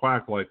duck and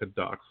quacked like a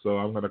duck, so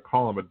I'm going to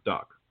call him a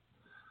duck.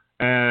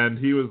 And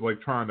he was like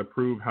trying to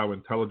prove how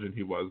intelligent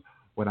he was.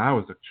 When I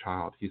was a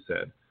child, he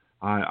said,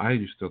 I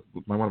used to,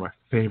 one of my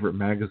favorite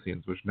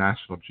magazines was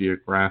National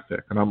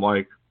Geographic. And I'm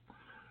like,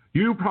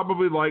 you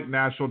probably like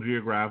National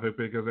Geographic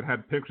because it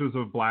had pictures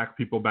of black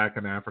people back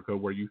in Africa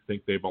where you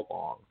think they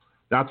belong.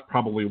 That's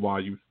probably why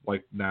you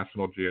like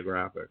National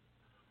Geographic.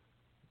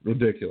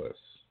 Ridiculous.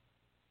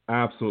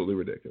 Absolutely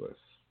ridiculous.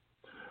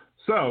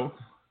 So,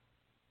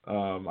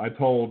 I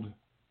told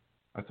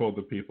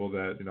the people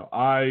that,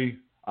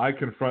 I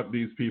confront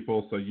these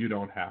people so you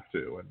don't have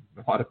to.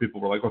 And a lot of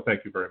people were like, well,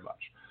 thank you very much.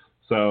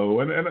 So,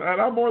 and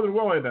I'm more than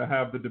willing to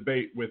have the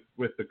debate with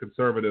the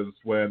conservatives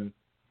when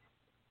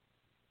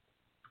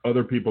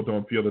other people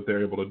don't feel that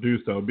they're able to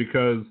do so.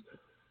 Because,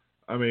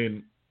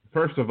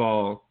 first of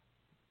all,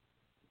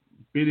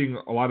 beating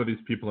a lot of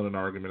these people in an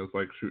argument is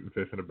like shooting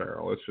fish in a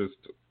barrel. It's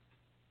just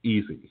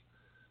easy.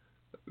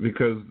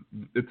 Because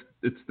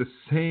it's the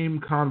same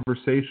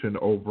conversation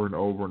over and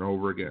over and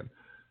over again.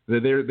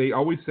 They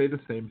always say the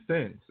same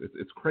things.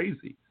 It's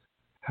crazy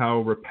how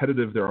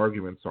repetitive their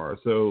arguments are.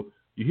 So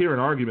you hear an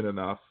argument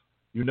enough,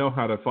 you know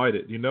how to fight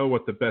it. You know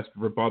what the best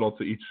rebuttal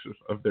to each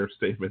of their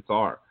statements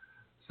are.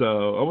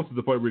 So almost to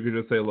the point where you can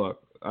just say,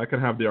 look, I can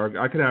have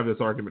this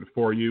argument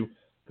for you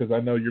because I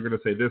know you're going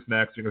to say this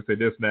next, you're going to say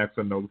this next,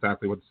 and know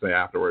exactly what to say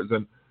afterwards.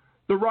 And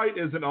the right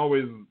isn't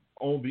always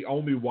the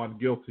only one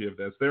guilty of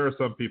this. There are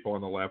some people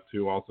on the left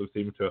who also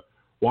seem to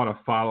want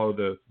to follow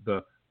the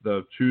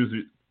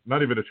choose,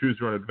 not even a choose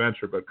your own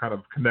adventure, but kind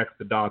of connect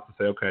the dots and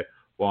say, okay,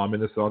 well, I'm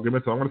in this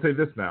argument, so I'm going to say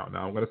this now.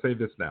 Now I'm going to say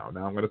this now.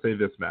 Now I'm going to say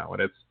this now.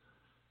 And it's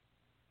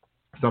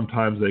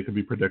sometimes they can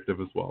be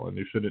predictive as well, and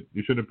you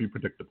shouldn't be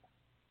predictable.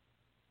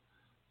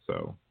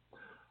 So,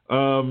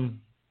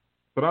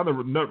 but on the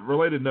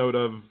related note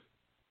of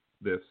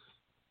this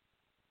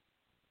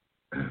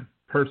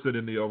person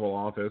in the Oval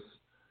Office,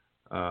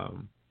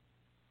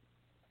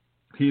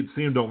 he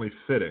seemed only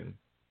fitting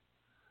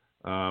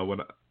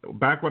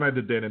back when I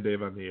did Dan and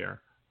Dave on the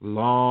air,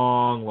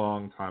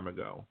 long time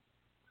ago.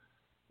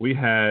 We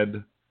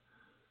had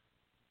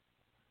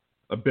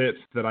a bit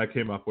that I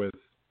came up with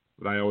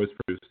that I always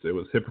produced. It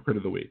was Hypocrite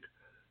of the Week.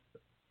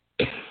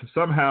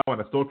 Somehow,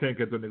 and I still can't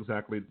get them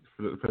exactly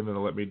for them to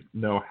let me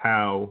know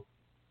how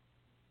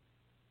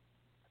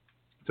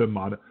to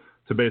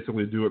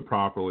basically do it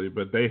properly,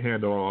 but they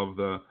handle all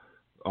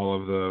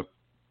of the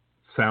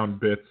sound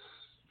bits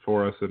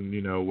for us, and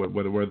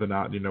whether or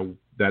not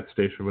that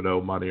station would owe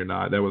money or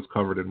not, that was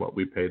covered in what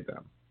we paid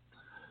them.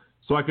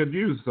 So I could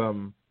use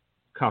some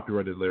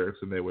copyrighted lyrics,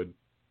 and they would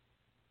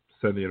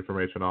send the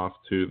information off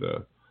to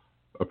the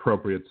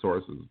appropriate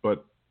sources.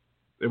 But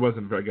it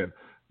wasn't very, again,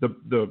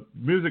 the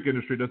music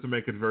industry doesn't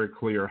make it very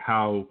clear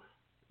how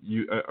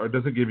you, or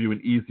doesn't give you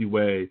an easy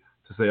way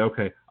to say,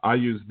 okay, I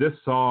use this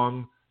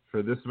song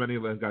for this many,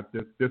 got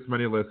this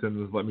many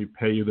listens, let me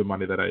pay you the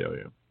money that I owe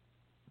you.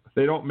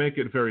 They don't make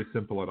it very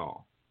simple at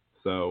all.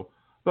 So,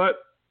 but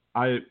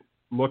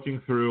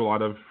looking through a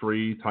lot of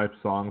free type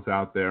songs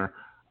out there,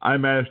 I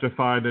managed to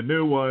find a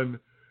new one,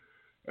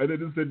 and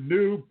it is a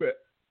new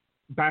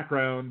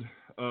background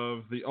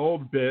of the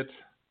old bit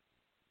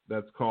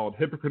that's called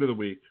Hypocrite of the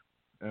Week.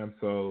 And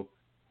so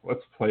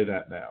let's play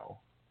that now.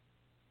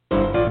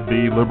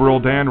 The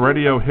Liberal Dan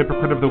Radio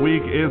Hypocrite of the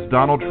Week is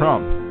Donald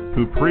Trump,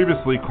 who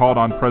previously called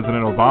on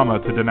President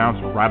Obama to denounce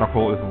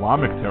radical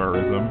Islamic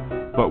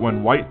terrorism. But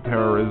when white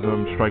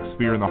terrorism strikes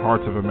fear in the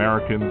hearts of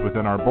Americans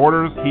within our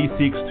borders, he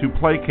seeks to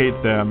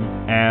placate them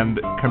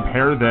and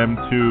compare them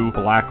to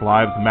Black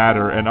Lives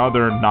Matter and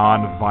other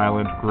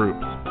non-violent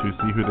groups. To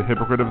see who the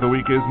Hypocrite of the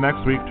Week is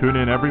next week, tune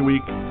in every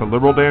week to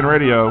Liberal Dan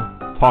Radio.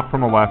 Talk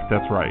from the left,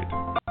 that's right.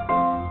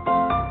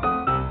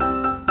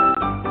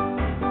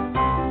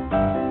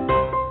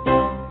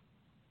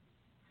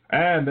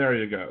 And there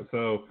you go.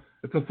 So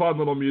it's a fun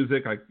little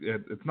music.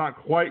 It's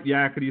not quite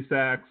yakety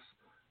sax,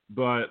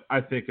 but I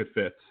think it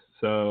fits.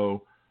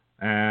 So,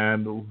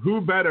 and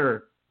who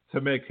better to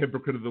make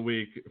Hypocrite of the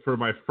Week for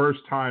my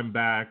first time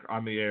back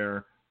on the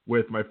air,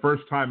 with my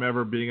first time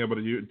ever being able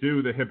to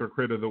do the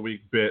Hypocrite of the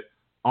Week bit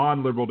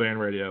on Liberal Dan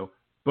Radio,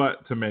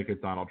 but to make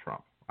it Donald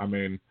Trump. I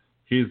mean,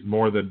 he's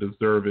more than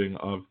deserving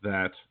of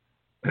that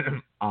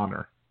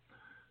honor.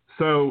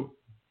 So,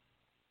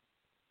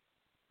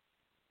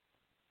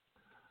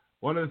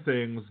 one of the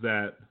things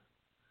that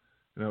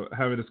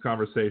having these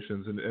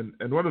conversations.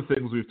 And one of the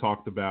things we've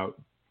talked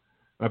about,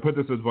 I put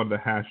this as one of the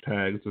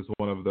hashtags, as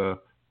one of the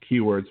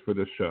keywords for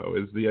this show,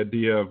 is the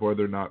idea of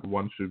whether or not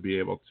one should be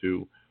able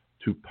to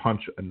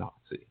punch a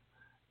Nazi.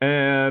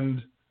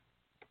 And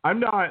I'm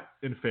not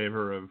in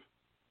favor of,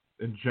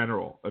 in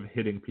general, of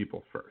hitting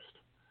people first.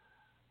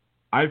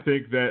 I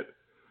think that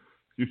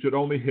you should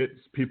only hit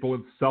people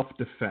in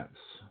self-defense.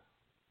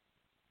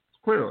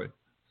 Clearly.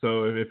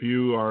 So if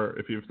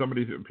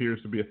somebody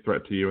appears to be a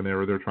threat to you and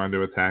they're trying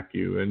to attack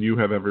you, and you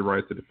have every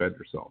right to defend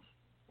yourself,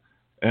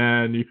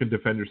 and you can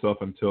defend yourself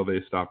until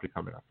they stop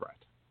becoming a threat,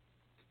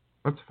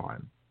 that's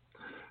fine.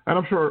 And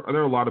I'm sure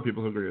there are a lot of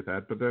people who agree with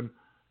that. But then,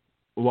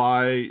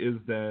 why is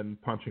then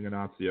punching a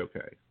Nazi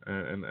okay?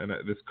 And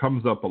this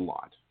comes up a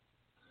lot.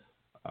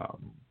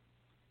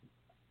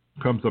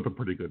 Comes up a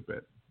pretty good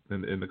bit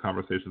in the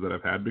conversations that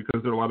I've had,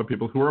 because there are a lot of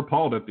people who are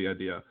appalled at the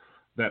idea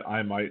that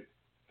I might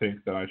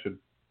think that I should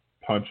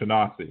punch a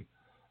Nazi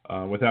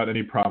without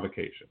any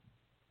provocation.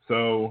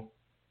 So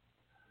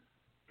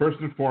first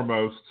and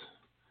foremost,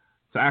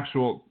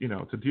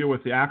 to deal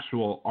with the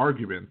actual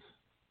argument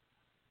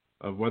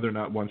of whether or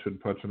not one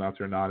should punch a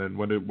Nazi or not, and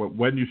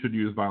when you should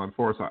use violent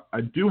force,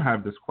 I do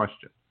have this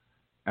question,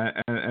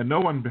 and no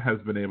one has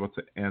been able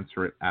to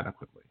answer it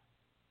adequately.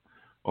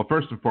 Well,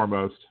 first and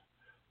foremost,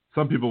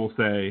 some people will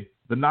say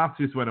the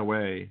Nazis went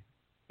away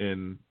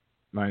in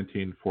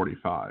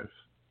 1945.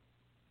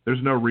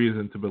 There's no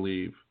reason to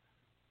believe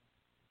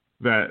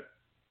that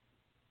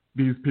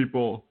these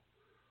people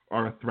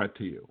are a threat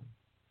to you.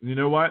 And you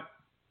know what?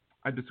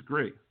 I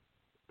disagree,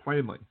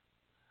 plainly.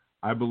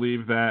 I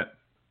believe that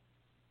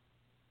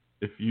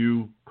if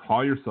you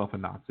call yourself a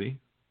Nazi,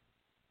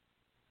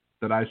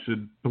 that I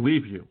should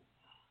believe you.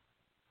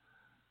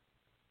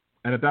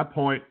 And at that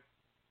point,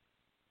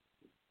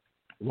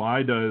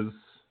 why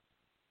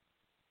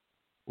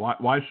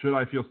should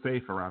I feel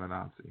safe around a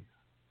Nazi?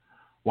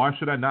 Why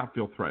should I not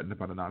feel threatened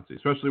about a Nazi?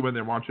 Especially when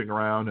they're marching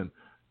around and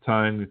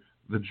telling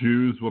the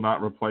Jews will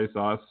not replace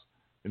us.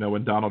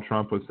 When Donald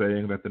Trump was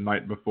saying that the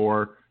night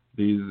before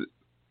these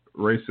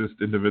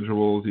racist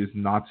individuals, these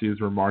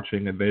Nazis were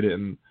marching, and they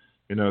didn't,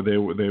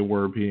 they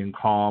were being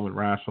calm and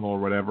rational or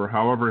whatever.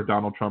 However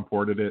Donald Trump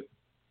worded it,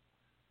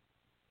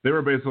 they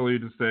were basically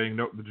just saying,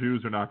 no, the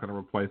Jews are not going to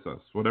replace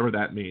us, whatever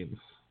that means.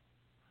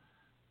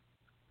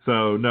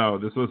 So no,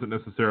 this it's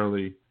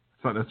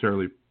not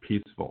necessarily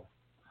peaceful.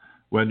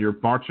 When you're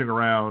marching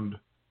around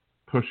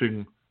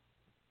pushing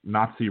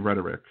Nazi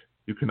rhetoric,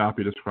 you cannot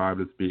be described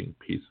as being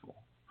peaceful.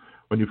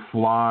 When you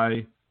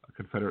fly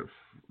a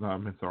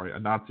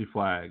Nazi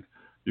flag,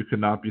 you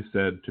cannot be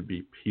said to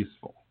be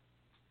peaceful.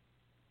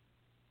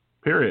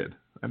 Period.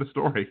 End of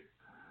story.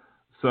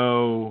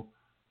 So,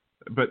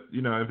 but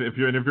if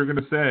you're going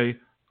to say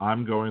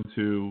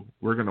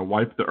we're going to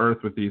wipe the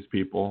earth with these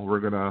people, we're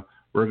going to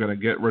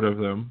get rid of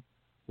them,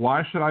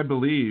 why should I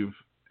believe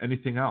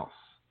anything else?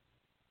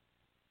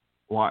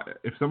 Why,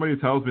 if somebody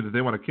tells me that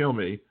they want to kill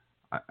me,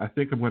 I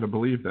think I'm going to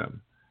believe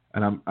them,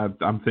 and I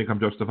think I'm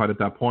justified at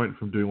that point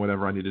from doing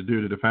whatever I need to do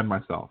to defend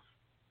myself.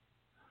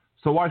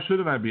 So why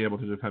shouldn't I be able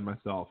to defend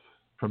myself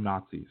from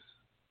Nazis?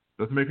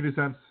 Doesn't make any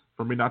sense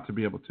for me not to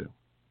be able to.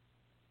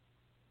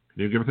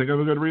 Can you think of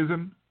a good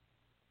reason?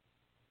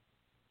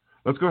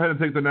 Let's go ahead and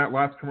take the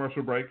last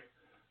commercial break.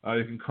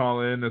 You can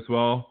call in as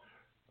well,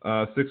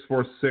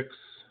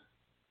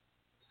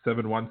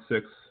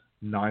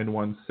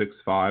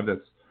 646-716-9165.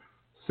 That's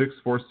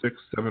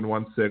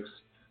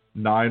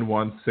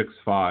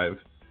 646-716-9165.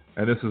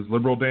 And this is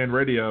Liberal Dan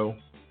Radio.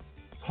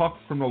 Talk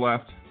from the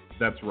left,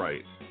 that's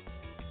right.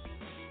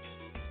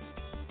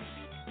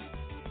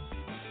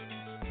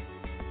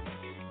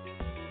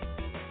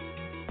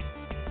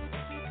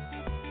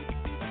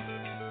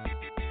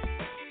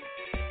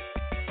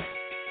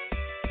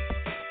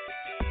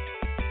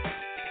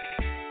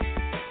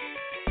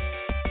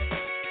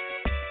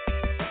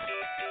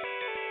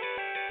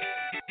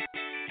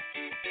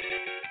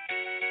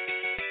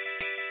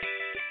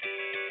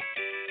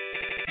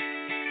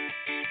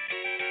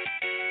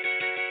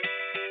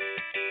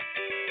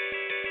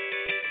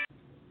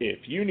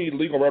 If you need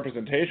legal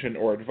representation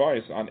or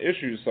advice on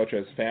issues such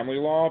as family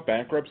law,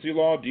 bankruptcy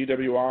law,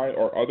 DWI,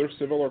 or other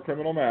civil or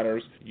criminal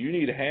matters, you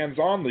need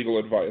hands-on legal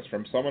advice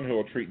from someone who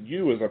will treat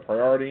you as a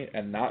priority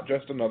and not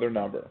just another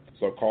number.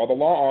 So call the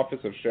law office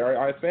of Sherry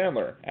I.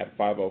 Sandler at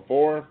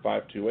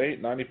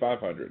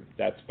 504-528-9500.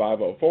 That's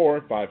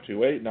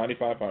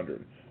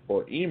 504-528-9500.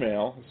 Or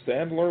email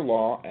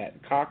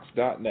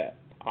sandlerlaw@cox.net.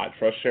 I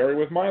trust Sherry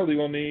with my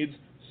legal needs,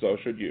 so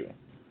should you.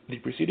 The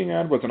preceding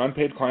ad was an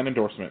unpaid client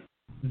endorsement.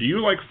 Do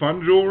you like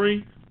fun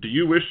jewelry? Do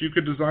you wish you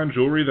could design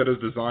jewelry that is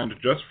designed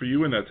just for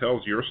you and that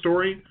tells your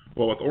story?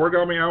 Well, with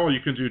Origami Owl, you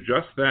can do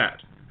just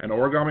that. An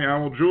Origami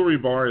Owl jewelry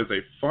bar is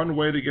a fun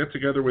way to get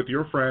together with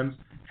your friends,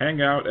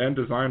 hang out, and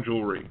design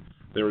jewelry.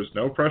 There is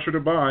no pressure to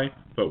buy,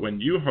 but when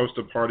you host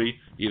a party,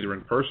 either in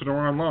person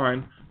or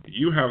online,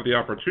 you have the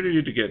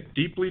opportunity to get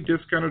deeply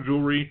discounted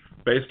jewelry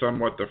based on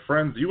what the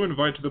friends you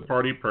invite to the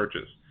party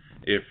purchase.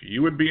 If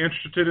you would be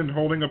interested in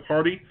holding a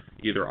party,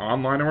 either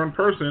online or in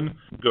person,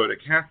 go to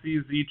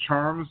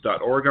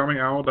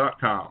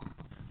CassieZCharms.origamiOwl.com.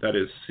 That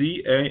is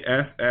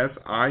CASSIEZ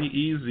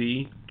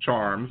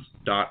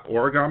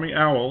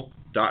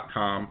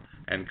Charms.origamiOwl.com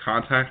and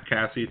contact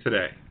Cassie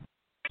today.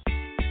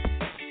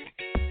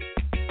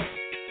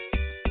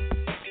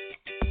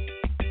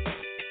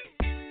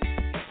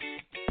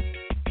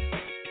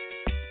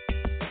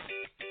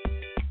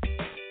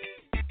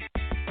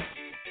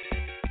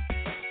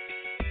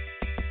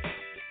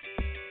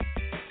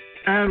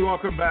 And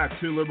welcome back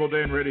to Liberal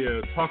Dan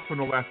Radio, Talk from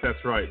the Left,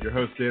 That's Right. Your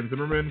host, Dan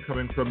Zimmerman,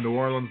 coming from New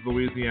Orleans,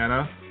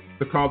 Louisiana.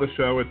 To call the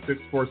show at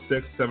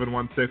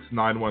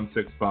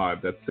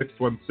 646-716-9165. That's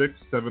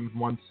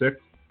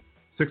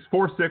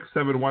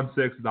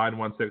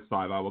 646-716-9165.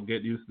 I will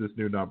get used to this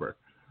new number.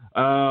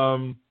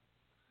 And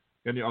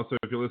you also,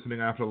 if you're listening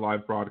after the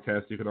live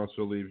broadcast, you can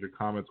also leave your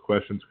comments,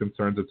 questions,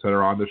 concerns,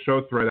 etc. on the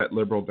show thread at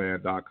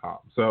liberaldan.com.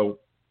 So,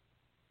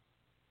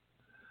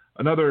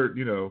 another,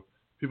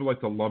 people like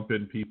to lump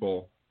in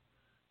people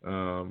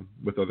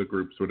with other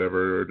groups,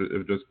 whatever,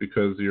 just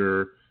because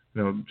you're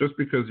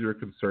a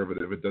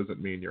conservative, it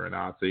doesn't mean you're a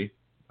Nazi.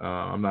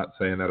 I'm not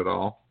saying that at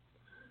all.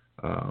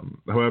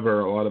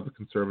 However, a lot of the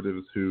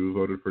conservatives who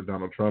voted for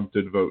Donald Trump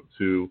did vote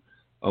to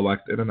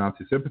elect a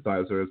Nazi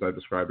sympathizer, as I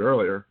described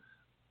earlier.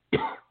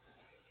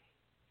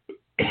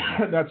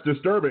 That's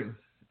disturbing.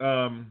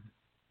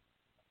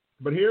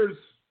 But here's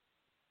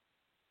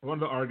one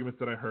of the arguments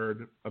that I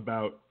heard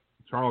about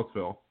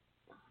Charlottesville.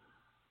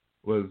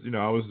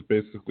 I was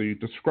basically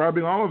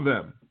describing all of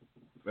them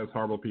as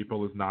horrible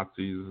people, as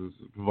Nazis, as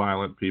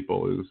violent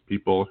people, as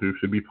people who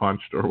should be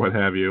punched or what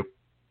have you.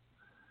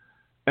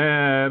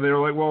 And they were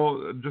like,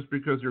 well, just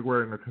because you're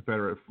wearing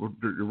Confederate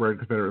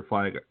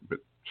flag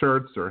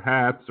shirts or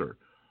hats or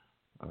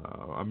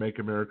a Make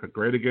America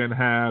Great Again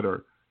hat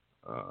or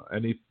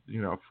any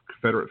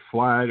Confederate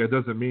flag, it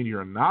doesn't mean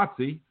you're a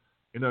Nazi.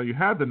 You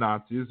had the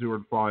Nazis who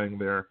were flying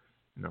their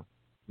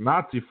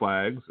Nazi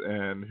flags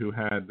and who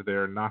had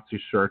their Nazi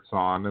shirts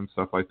on and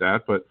stuff like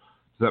that, but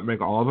does that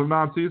make all of them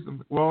Nazis?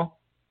 Well,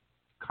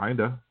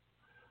 kinda.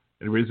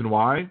 And the reason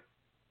why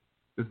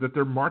is that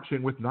they're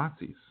marching with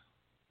Nazis.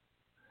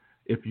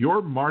 If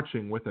you're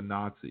marching with a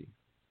Nazi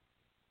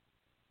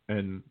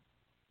and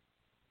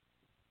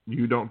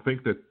you don't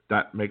think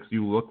that makes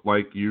you look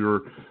like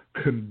you're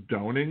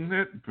condoning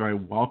it by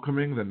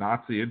welcoming the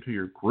Nazi into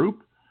your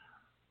group,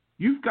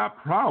 you've got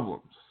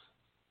problems.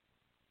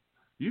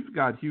 You've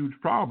got huge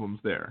problems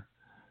there.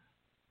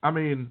 I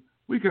mean,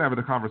 we can have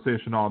a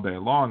conversation all day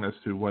long as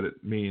to what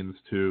it means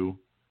to,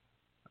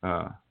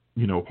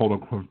 hold a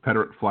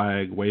Confederate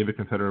flag, wave a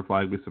Confederate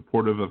flag, be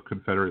supportive of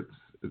Confederate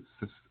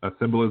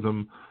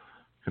symbolism,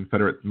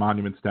 Confederate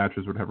monument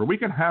statues, whatever. We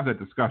can have that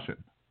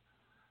discussion.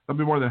 I'd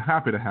be more than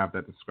happy to have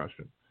that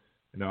discussion.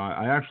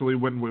 I actually,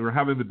 when we were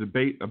having the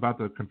debate about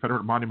the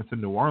Confederate monuments in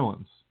New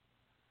Orleans,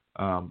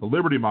 the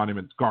Liberty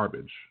Monument's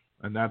garbage,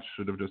 and that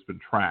should have just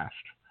been trashed.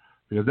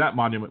 Because that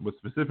monument was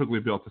specifically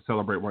built to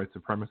celebrate white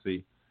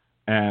supremacy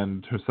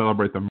and to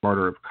celebrate the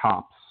murder of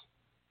cops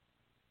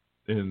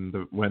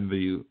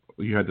when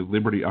you had the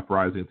Liberty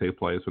Uprising take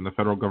place, when the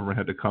federal government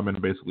had to come in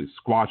and basically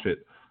squash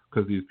it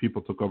because these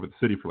people took over the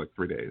city for like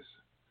 3 days.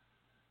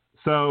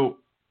 So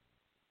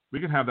we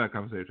can have that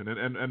conversation.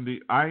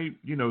 I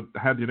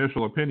had the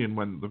initial opinion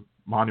when the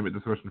monument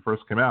discussion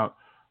first came out.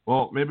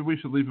 Well, maybe we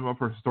should leave them up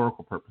for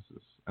historical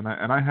purposes, and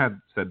I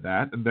had said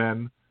that, and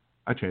then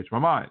I changed my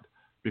mind.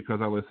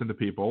 Because I listen to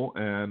people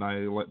and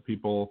I let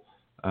people,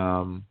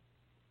 I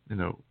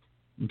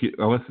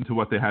listened to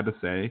what they had to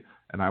say,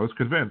 and I was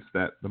convinced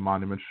that the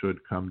monuments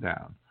should come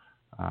down.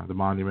 The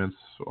monuments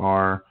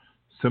are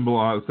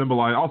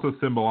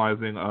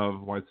symbolizing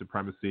of white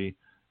supremacy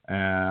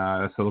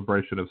and a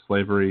celebration of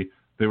slavery.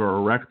 They were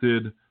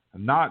erected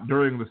not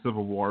during the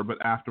Civil War,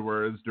 but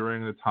afterwards,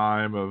 during the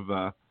time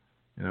of,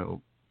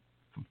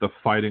 the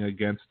fighting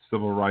against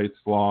civil rights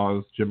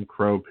laws, Jim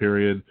Crow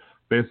period,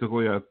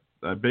 basically a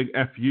big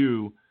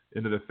FU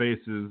into the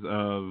faces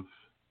of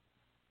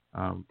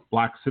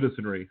black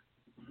citizenry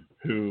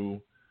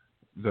who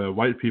the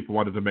white people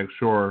wanted to make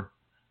sure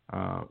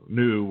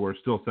knew were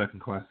still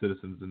second-class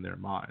citizens in their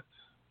minds.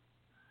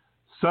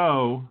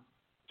 So,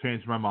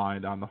 changed my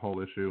mind on the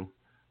whole issue,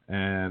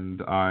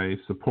 and I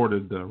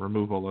supported the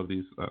removal of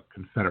these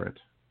Confederate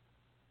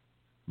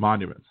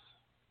monuments.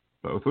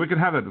 So we can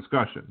have that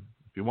discussion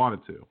if you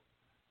wanted to.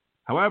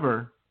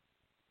 However,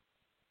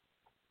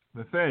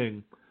 the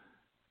thing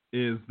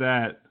is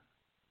that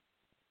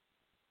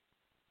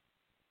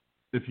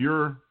if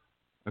you're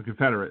a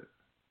Confederate,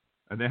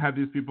 and they have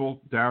these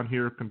people down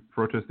here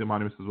protesting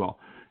monuments as well,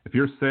 if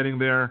you're sitting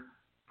there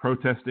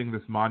protesting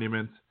this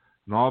monument,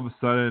 and all of a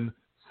sudden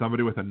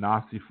somebody with a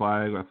Nazi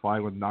flag, a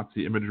flag with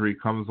Nazi imagery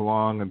comes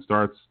along and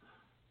starts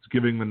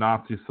giving the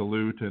Nazi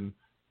salute and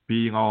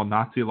being all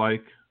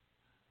Nazi-like,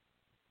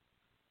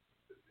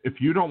 if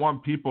you don't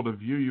want people to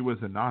view you as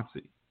a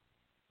Nazi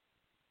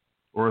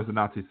or as a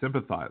Nazi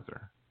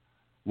sympathizer,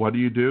 what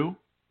do?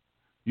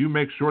 You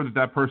make sure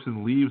that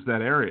person leaves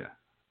that area.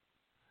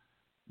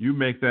 You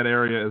make that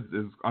area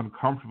as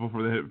uncomfortable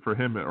for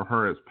him or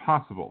her as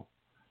possible.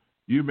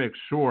 You make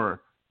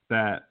sure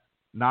that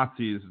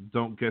Nazis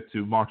don't get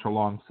to march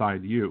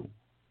alongside you.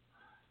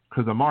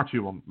 Because a Nazi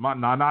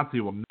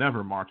will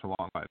never march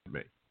alongside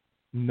me.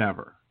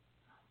 Never.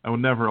 I will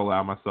never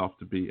allow myself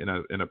to be in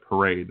a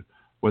parade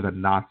with a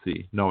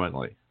Nazi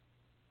knowingly.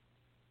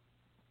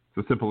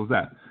 It's as simple as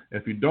that.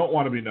 If you don't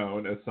want to be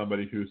known as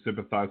somebody who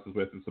sympathizes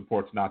with and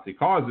supports Nazi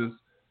causes,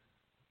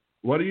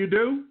 what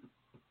do?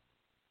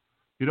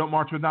 You don't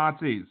march with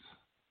Nazis.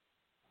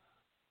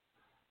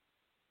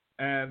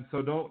 And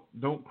so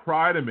don't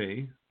cry to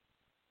me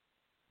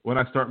when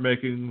I start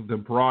making the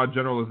broad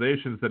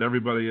generalizations that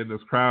everybody in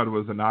this crowd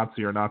was a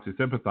Nazi or Nazi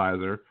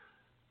sympathizer,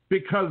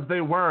 because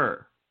they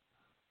were.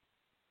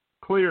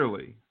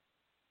 Clearly.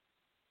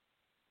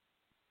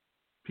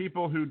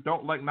 People who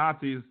don't like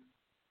Nazis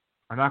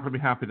are not going to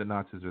be happy that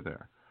Nazis are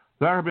there.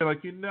 They're going to be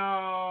like,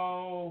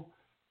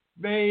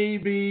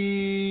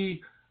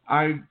 maybe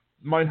I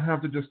might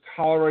have to just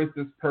tolerate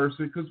this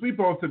person because we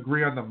both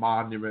agree on the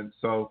monument,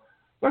 so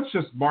let's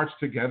just march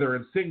together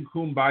and sing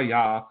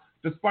Kumbaya,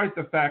 despite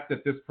the fact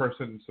that this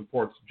person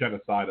supports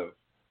genocide of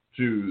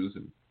Jews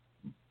and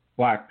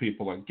black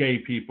people and gay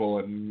people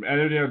and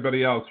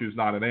anybody else who's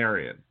not an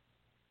Aryan.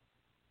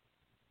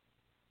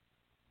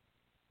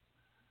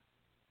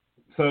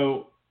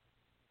 So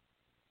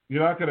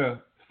you're not going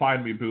to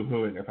find me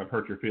boo-hooing if I've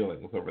hurt your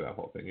feelings over that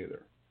whole thing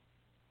either.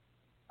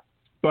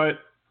 But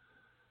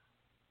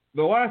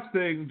the last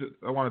thing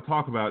I want to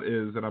talk about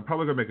is, and I'm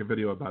probably going to make a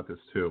video about this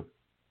too,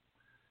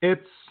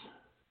 it's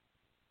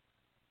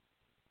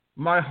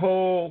my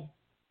whole,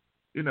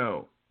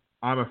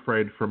 I'm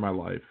afraid for my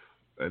life.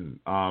 And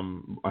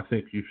I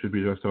think you should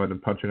be justified in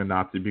punching a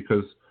Nazi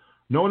because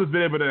no one has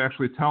been able to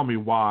actually tell me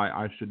why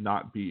I should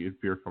not be in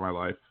fear for my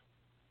life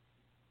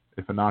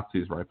if a Nazi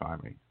is right by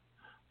me.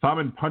 If I'm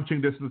in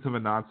punching distance of a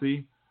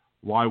Nazi,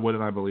 why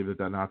wouldn't I believe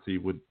that Nazi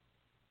would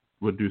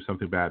do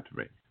something bad to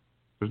me?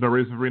 There's no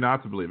reason for me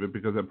not to believe it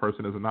because that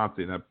person is a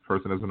Nazi and that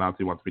person as a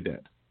Nazi wants me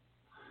dead.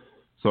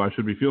 So I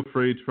should feel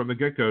free from the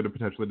get-go to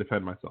potentially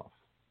defend myself.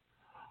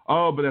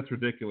 Oh, but that's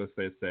ridiculous,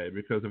 they say,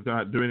 because if they're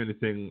not doing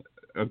anything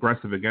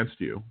aggressive against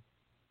you,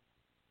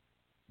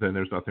 then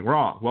there's nothing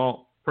wrong.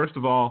 Well, first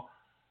of all,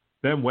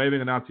 them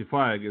waving a Nazi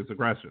flag is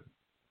aggression.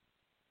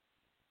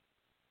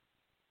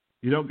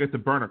 You don't get to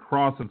burn a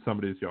cross in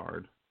somebody's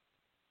yard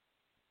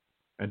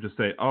and just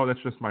say, oh, that's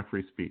just my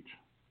free speech.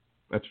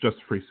 That's just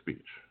free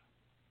speech.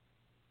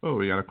 Oh,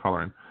 we got a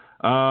caller in.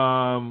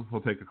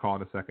 We'll take a call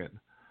in a second.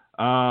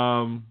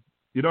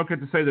 You don't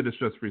get to say that it's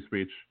just free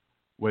speech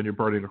when you're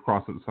burning a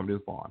cross into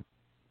somebody's lawn.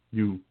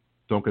 You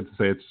don't get to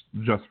say it's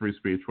just free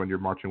speech when you're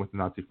marching with the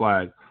Nazi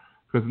flag,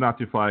 because the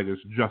Nazi flag is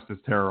just as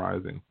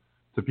terrorizing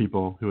to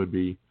people who would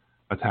be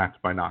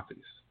attacked by Nazis.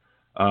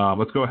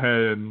 Let's go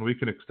ahead and we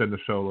can extend the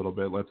show a little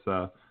bit. Let's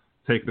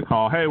take the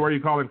call. Hey, where are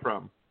you calling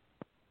from?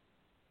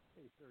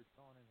 Hey, sir,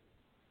 calling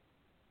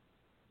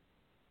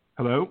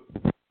in.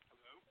 Hello?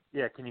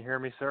 Yeah, can you hear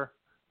me, sir?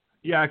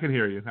 Yeah, I can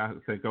hear you.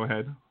 Okay, go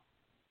ahead.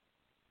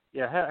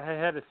 Yeah, I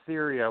had a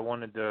theory I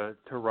wanted to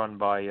run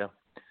by you.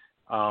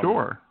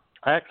 Sure.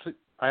 I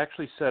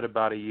actually said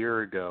about a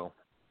year ago,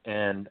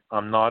 and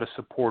I'm not a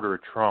supporter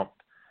of Trump,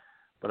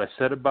 but I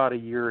said about a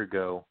year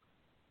ago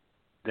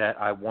that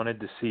I wanted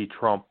to see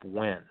Trump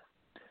win.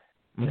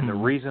 Mm-hmm. And the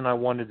reason I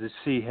wanted to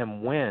see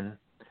him win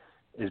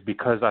is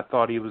because I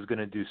thought he was going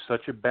to do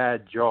such a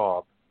bad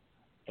job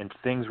and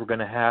things were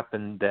going to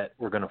happen that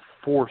were going to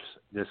force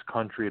this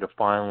country to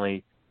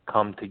finally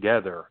come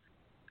together.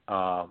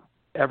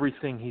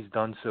 Everything he's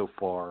done so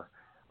far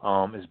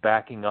is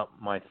backing up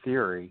my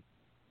theory,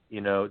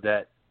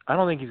 that I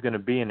don't think he's going to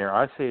be in there.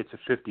 I say it's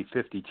a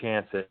 50-50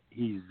 chance that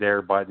he's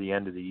there by the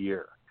end of the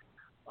year.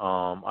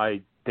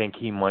 I think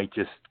he might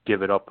just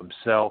give it up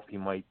himself. He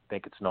might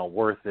think it's not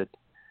worth it.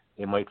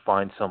 They might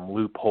find some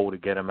loophole to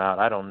get him out.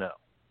 I don't know.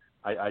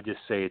 I just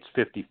say it's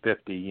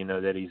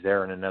 50-50, that he's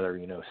there in another,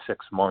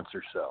 6 months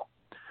or so.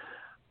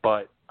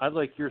 But I'd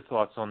like your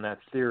thoughts on that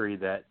theory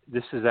that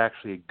this is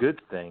actually a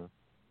good thing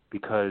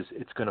because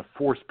it's going to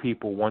force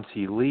people once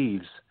he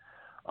leaves,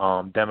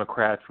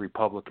 Democrats,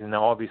 Republicans.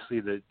 Now,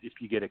 obviously, if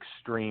you get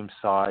extreme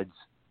sides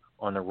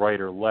on the right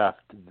or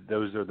left,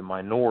 those are the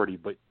minority.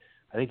 But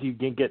I think you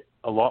can get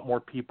a lot more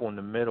people in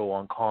the middle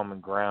on common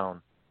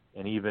ground,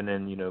 and even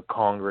in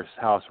Congress,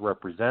 House of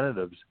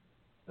Representatives,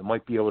 that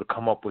might be able to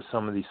come up with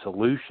some of these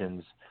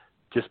solutions,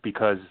 just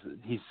because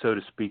he's, so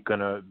to speak, going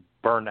to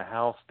burn the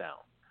house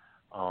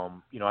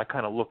down. I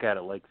kind of look at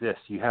it like this: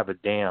 you have a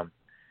dam.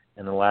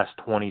 In the last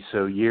 20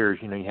 so years,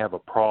 you have a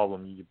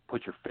problem. You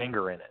put your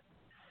finger in it,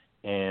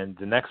 and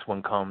the next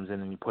one comes,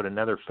 and then you put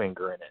another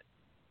finger in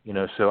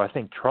it. So I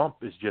think Trump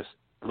is just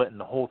letting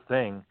the whole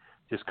thing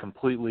just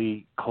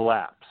completely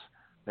collapse,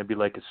 maybe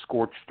like a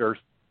scorched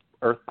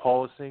earth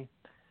policy.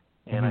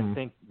 And I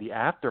think the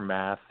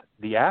aftermath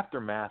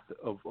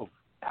of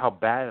how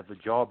bad of a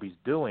job he's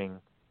doing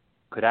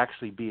could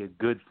actually be a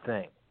good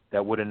thing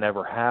that would have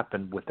never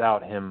happened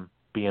without him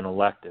being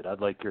elected.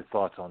 I'd like your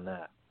thoughts on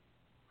that.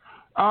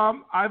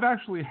 I've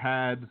actually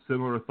had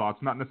similar thoughts,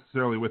 not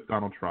necessarily with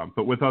Donald Trump,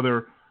 but with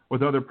other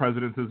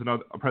presidencies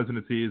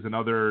and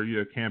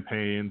other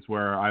campaigns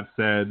where I've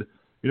said,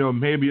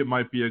 maybe it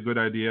might be a good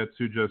idea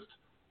to just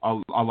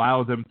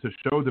allow them to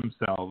show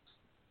themselves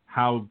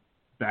how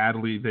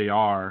badly they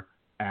are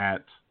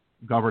at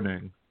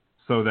governing,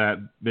 so that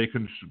they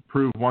can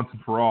prove once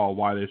and for all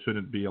why they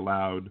shouldn't be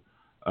allowed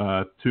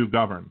to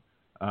govern.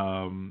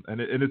 And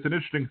it's an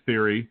interesting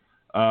theory.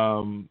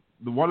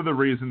 One of the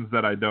reasons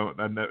that I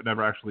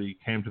never actually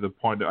came to the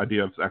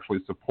idea of actually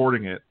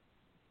supporting it,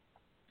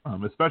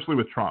 especially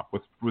with Trump.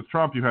 With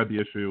Trump, you had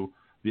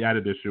the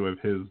added issue of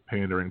his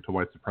pandering to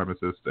white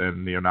supremacists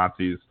and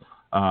neo-Nazis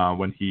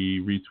when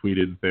he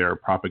retweeted their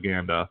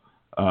propaganda,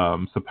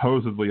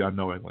 supposedly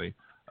unknowingly.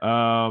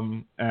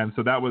 And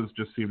so that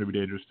just seemed to be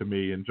dangerous to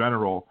me in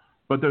general.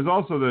 But there's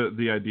also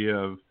the idea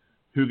of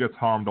who gets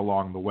harmed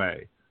along the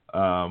way,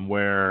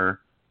 where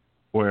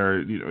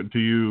do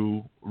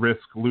you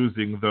risk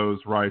losing those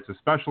rights,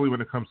 especially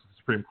when it comes to the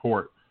Supreme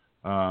Court,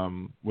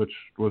 which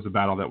was a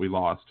battle that we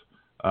lost.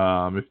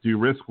 If you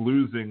risk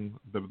losing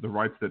the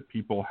rights that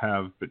people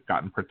have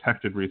gotten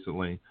protected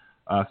recently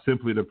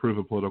simply to prove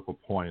a political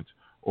point,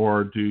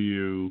 or do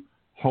you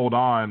hold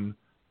on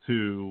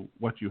to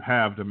what you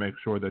have to make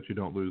sure that you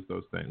don't lose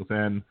those things?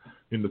 And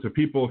to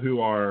people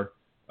who are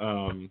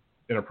in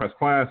oppressed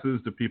classes,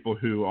 to people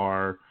who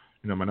are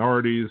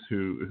minorities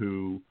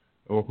who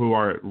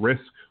are at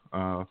risk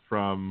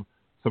from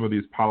some of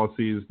these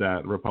policies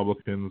that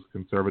Republicans,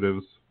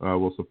 conservatives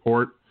will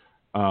support.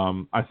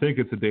 I think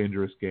it's a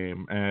dangerous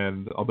game.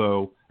 And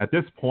although at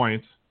this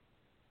point,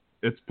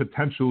 it's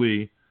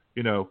potentially,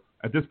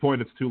 at this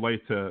point, it's too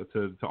late to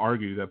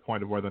argue that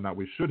point of whether or not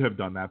we should have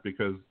done that,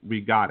 because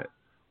we got it.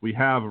 We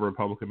have a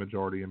Republican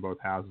majority in both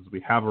houses.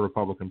 We have a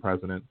Republican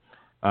president.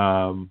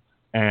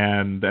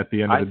 And at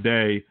the end of the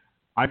day,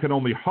 I can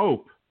only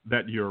hope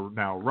that you're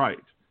now right,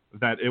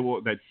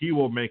 that he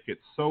will make it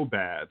so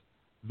bad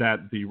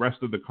that the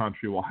rest of the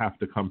country will have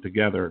to come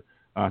together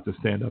to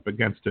stand up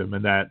against him,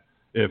 and that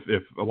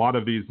if a lot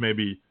of these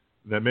maybe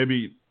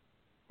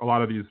a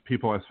lot of these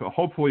people,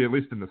 hopefully at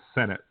least in the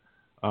Senate,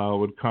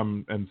 would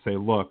come and say,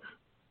 look,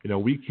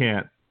 we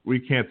can't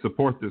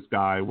support this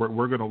guy.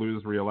 We're going to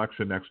lose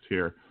re-election next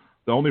year.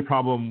 The only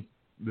problem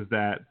is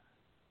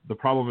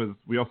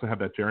we also have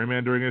that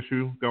gerrymandering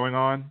issue going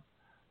on,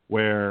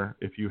 where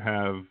if you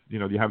have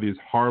these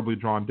horribly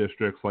drawn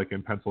districts like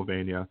in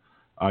Pennsylvania.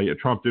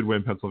 Trump did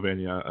win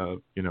Pennsylvania,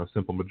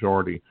 simple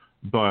majority,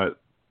 but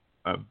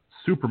a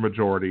super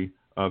majority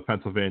of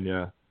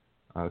Pennsylvania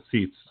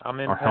seats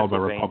are held by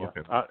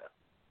Republicans.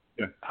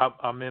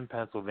 I'm in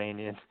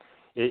Pennsylvania.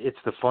 It's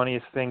the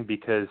funniest thing,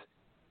 because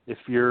if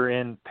you're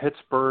in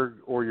Pittsburgh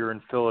or you're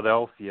in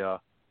Philadelphia,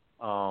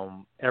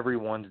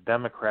 everyone's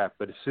Democrat.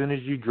 But as soon as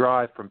you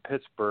drive from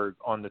Pittsburgh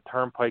on the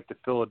turnpike to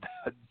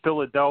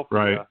Philadelphia,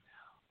 right,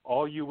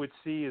 all you would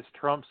see is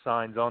Trump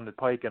signs on the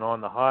pike and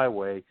on the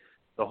highway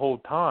the whole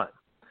time.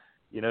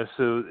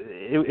 So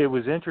it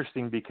was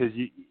interesting, because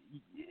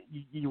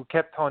you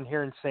kept on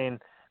hearing saying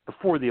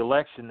before the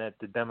election that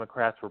the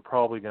Democrats were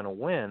probably going to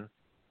win,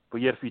 but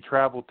yet if you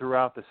traveled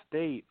throughout the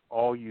state,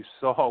 all you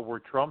saw were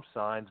Trump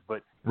signs.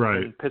 But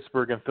right, in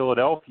Pittsburgh and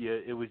Philadelphia,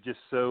 it was just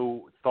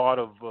so thought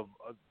of a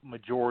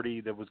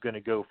majority that was going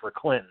to go for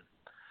Clinton.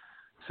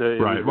 So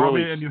right, well,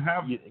 really, and you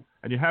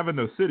have in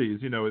those cities,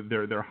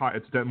 they're high.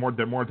 They're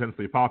more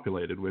densely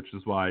populated, which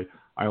is why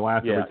I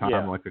laugh every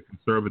time like a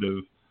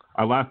conservative.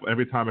 I laugh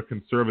every time a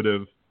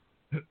conservative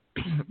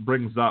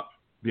brings up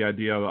the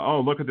idea of,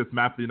 oh, look at this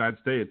map of the United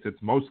States.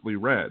 It's mostly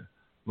red.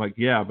 Like,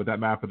 yeah, but that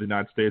map of the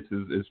United States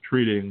is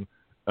treating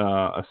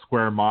a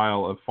square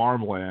mile of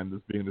farmland as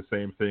being the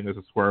same thing as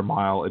a square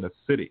mile in a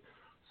city.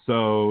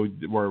 So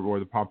where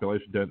the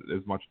population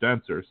is much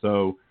denser.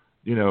 So,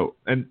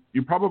 and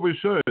you probably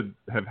should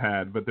have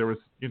had, but there was,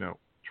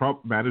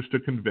 Trump managed to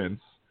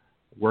convince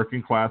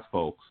working class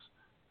folks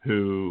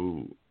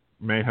who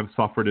may have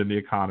suffered in the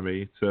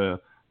economy to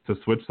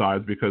switch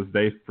sides, because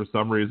they, for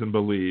some reason,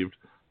 believed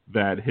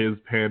that his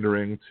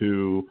pandering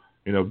to,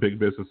 big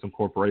business and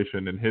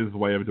corporation and his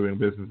way of doing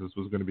businesses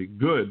was going to be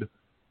good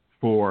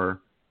for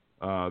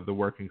the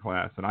working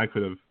class. And I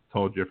could have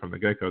told you from the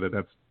get-go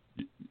that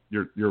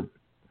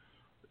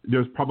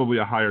there's probably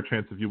a higher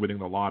chance of you winning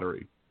the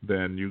lottery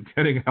than you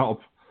getting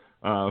help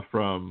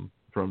from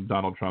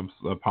Donald Trump's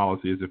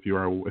policies if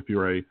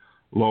you're a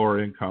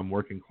lower income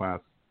working class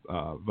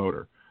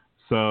voter.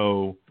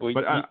 So, go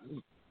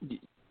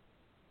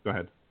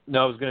ahead.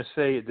 No, I was going to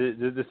say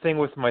the thing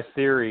with my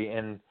theory,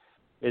 and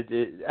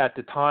it at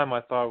the time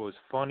I thought it was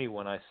funny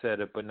when I said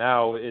it, but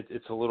now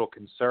it's a little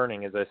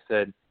concerning. As I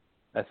said,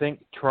 I think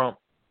Trump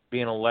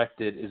being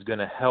elected is going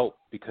to help,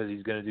 because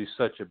he's going to do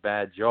such a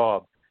bad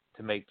job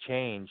to make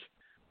change.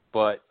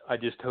 But I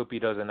just hope he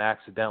doesn't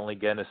accidentally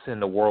get us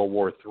into World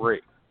War III.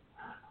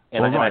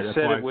 And I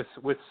said it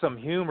with some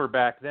humor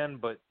back then,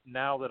 but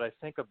now that I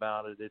think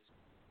about it,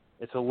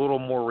 it's a little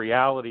more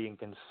reality and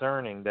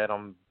concerning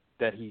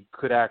that he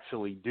could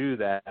actually do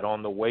that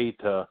on the way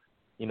to,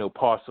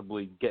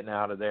 possibly getting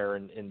out of there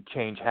and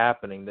change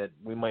happening, that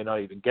we might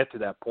not even get to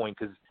that point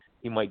because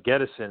he might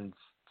get us in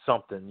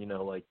something,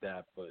 like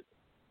that. But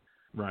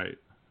right.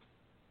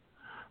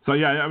 So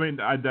yeah, I mean,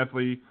 I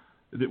definitely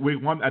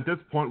at this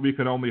point we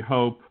can only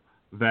hope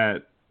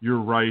that you're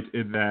right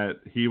in that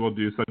he will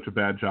do such a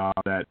bad job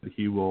that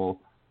he will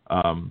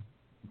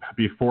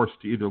be forced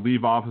to either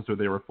leave office or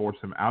they will force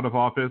him out of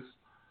office.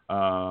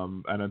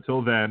 And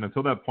until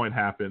that point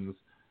happens,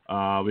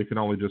 we can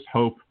only just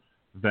hope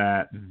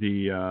that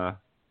the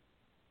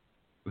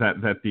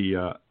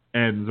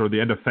ends or the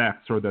end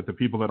effects, or that the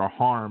people that are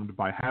harmed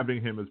by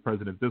having him as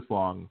president this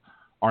long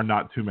are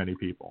not too many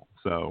people.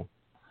 So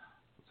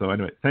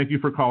anyway, thank you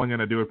for calling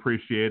in. I do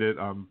appreciate it.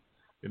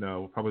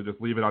 Probably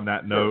just leave it on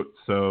that note.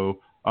 So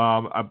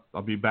I'll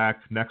be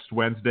back next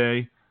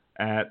Wednesday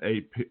at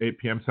 8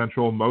 p.m.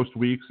 Central most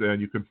weeks,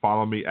 and you can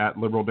follow me at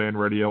Liberal Dan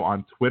Radio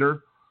on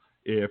Twitter.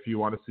 If you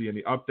want to see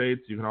any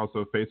updates, you can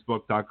also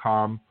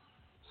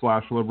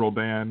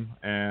Facebook.com/LiberalDan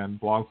and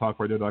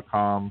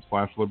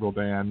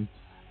BlogTalkRadio.com/LiberalDan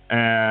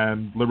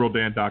and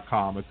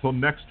LiberalDan.com. Until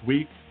next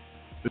week,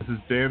 this is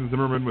Dan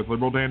Zimmerman with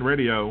Liberal Dan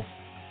Radio.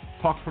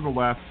 Talk from the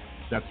left,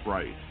 that's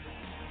right.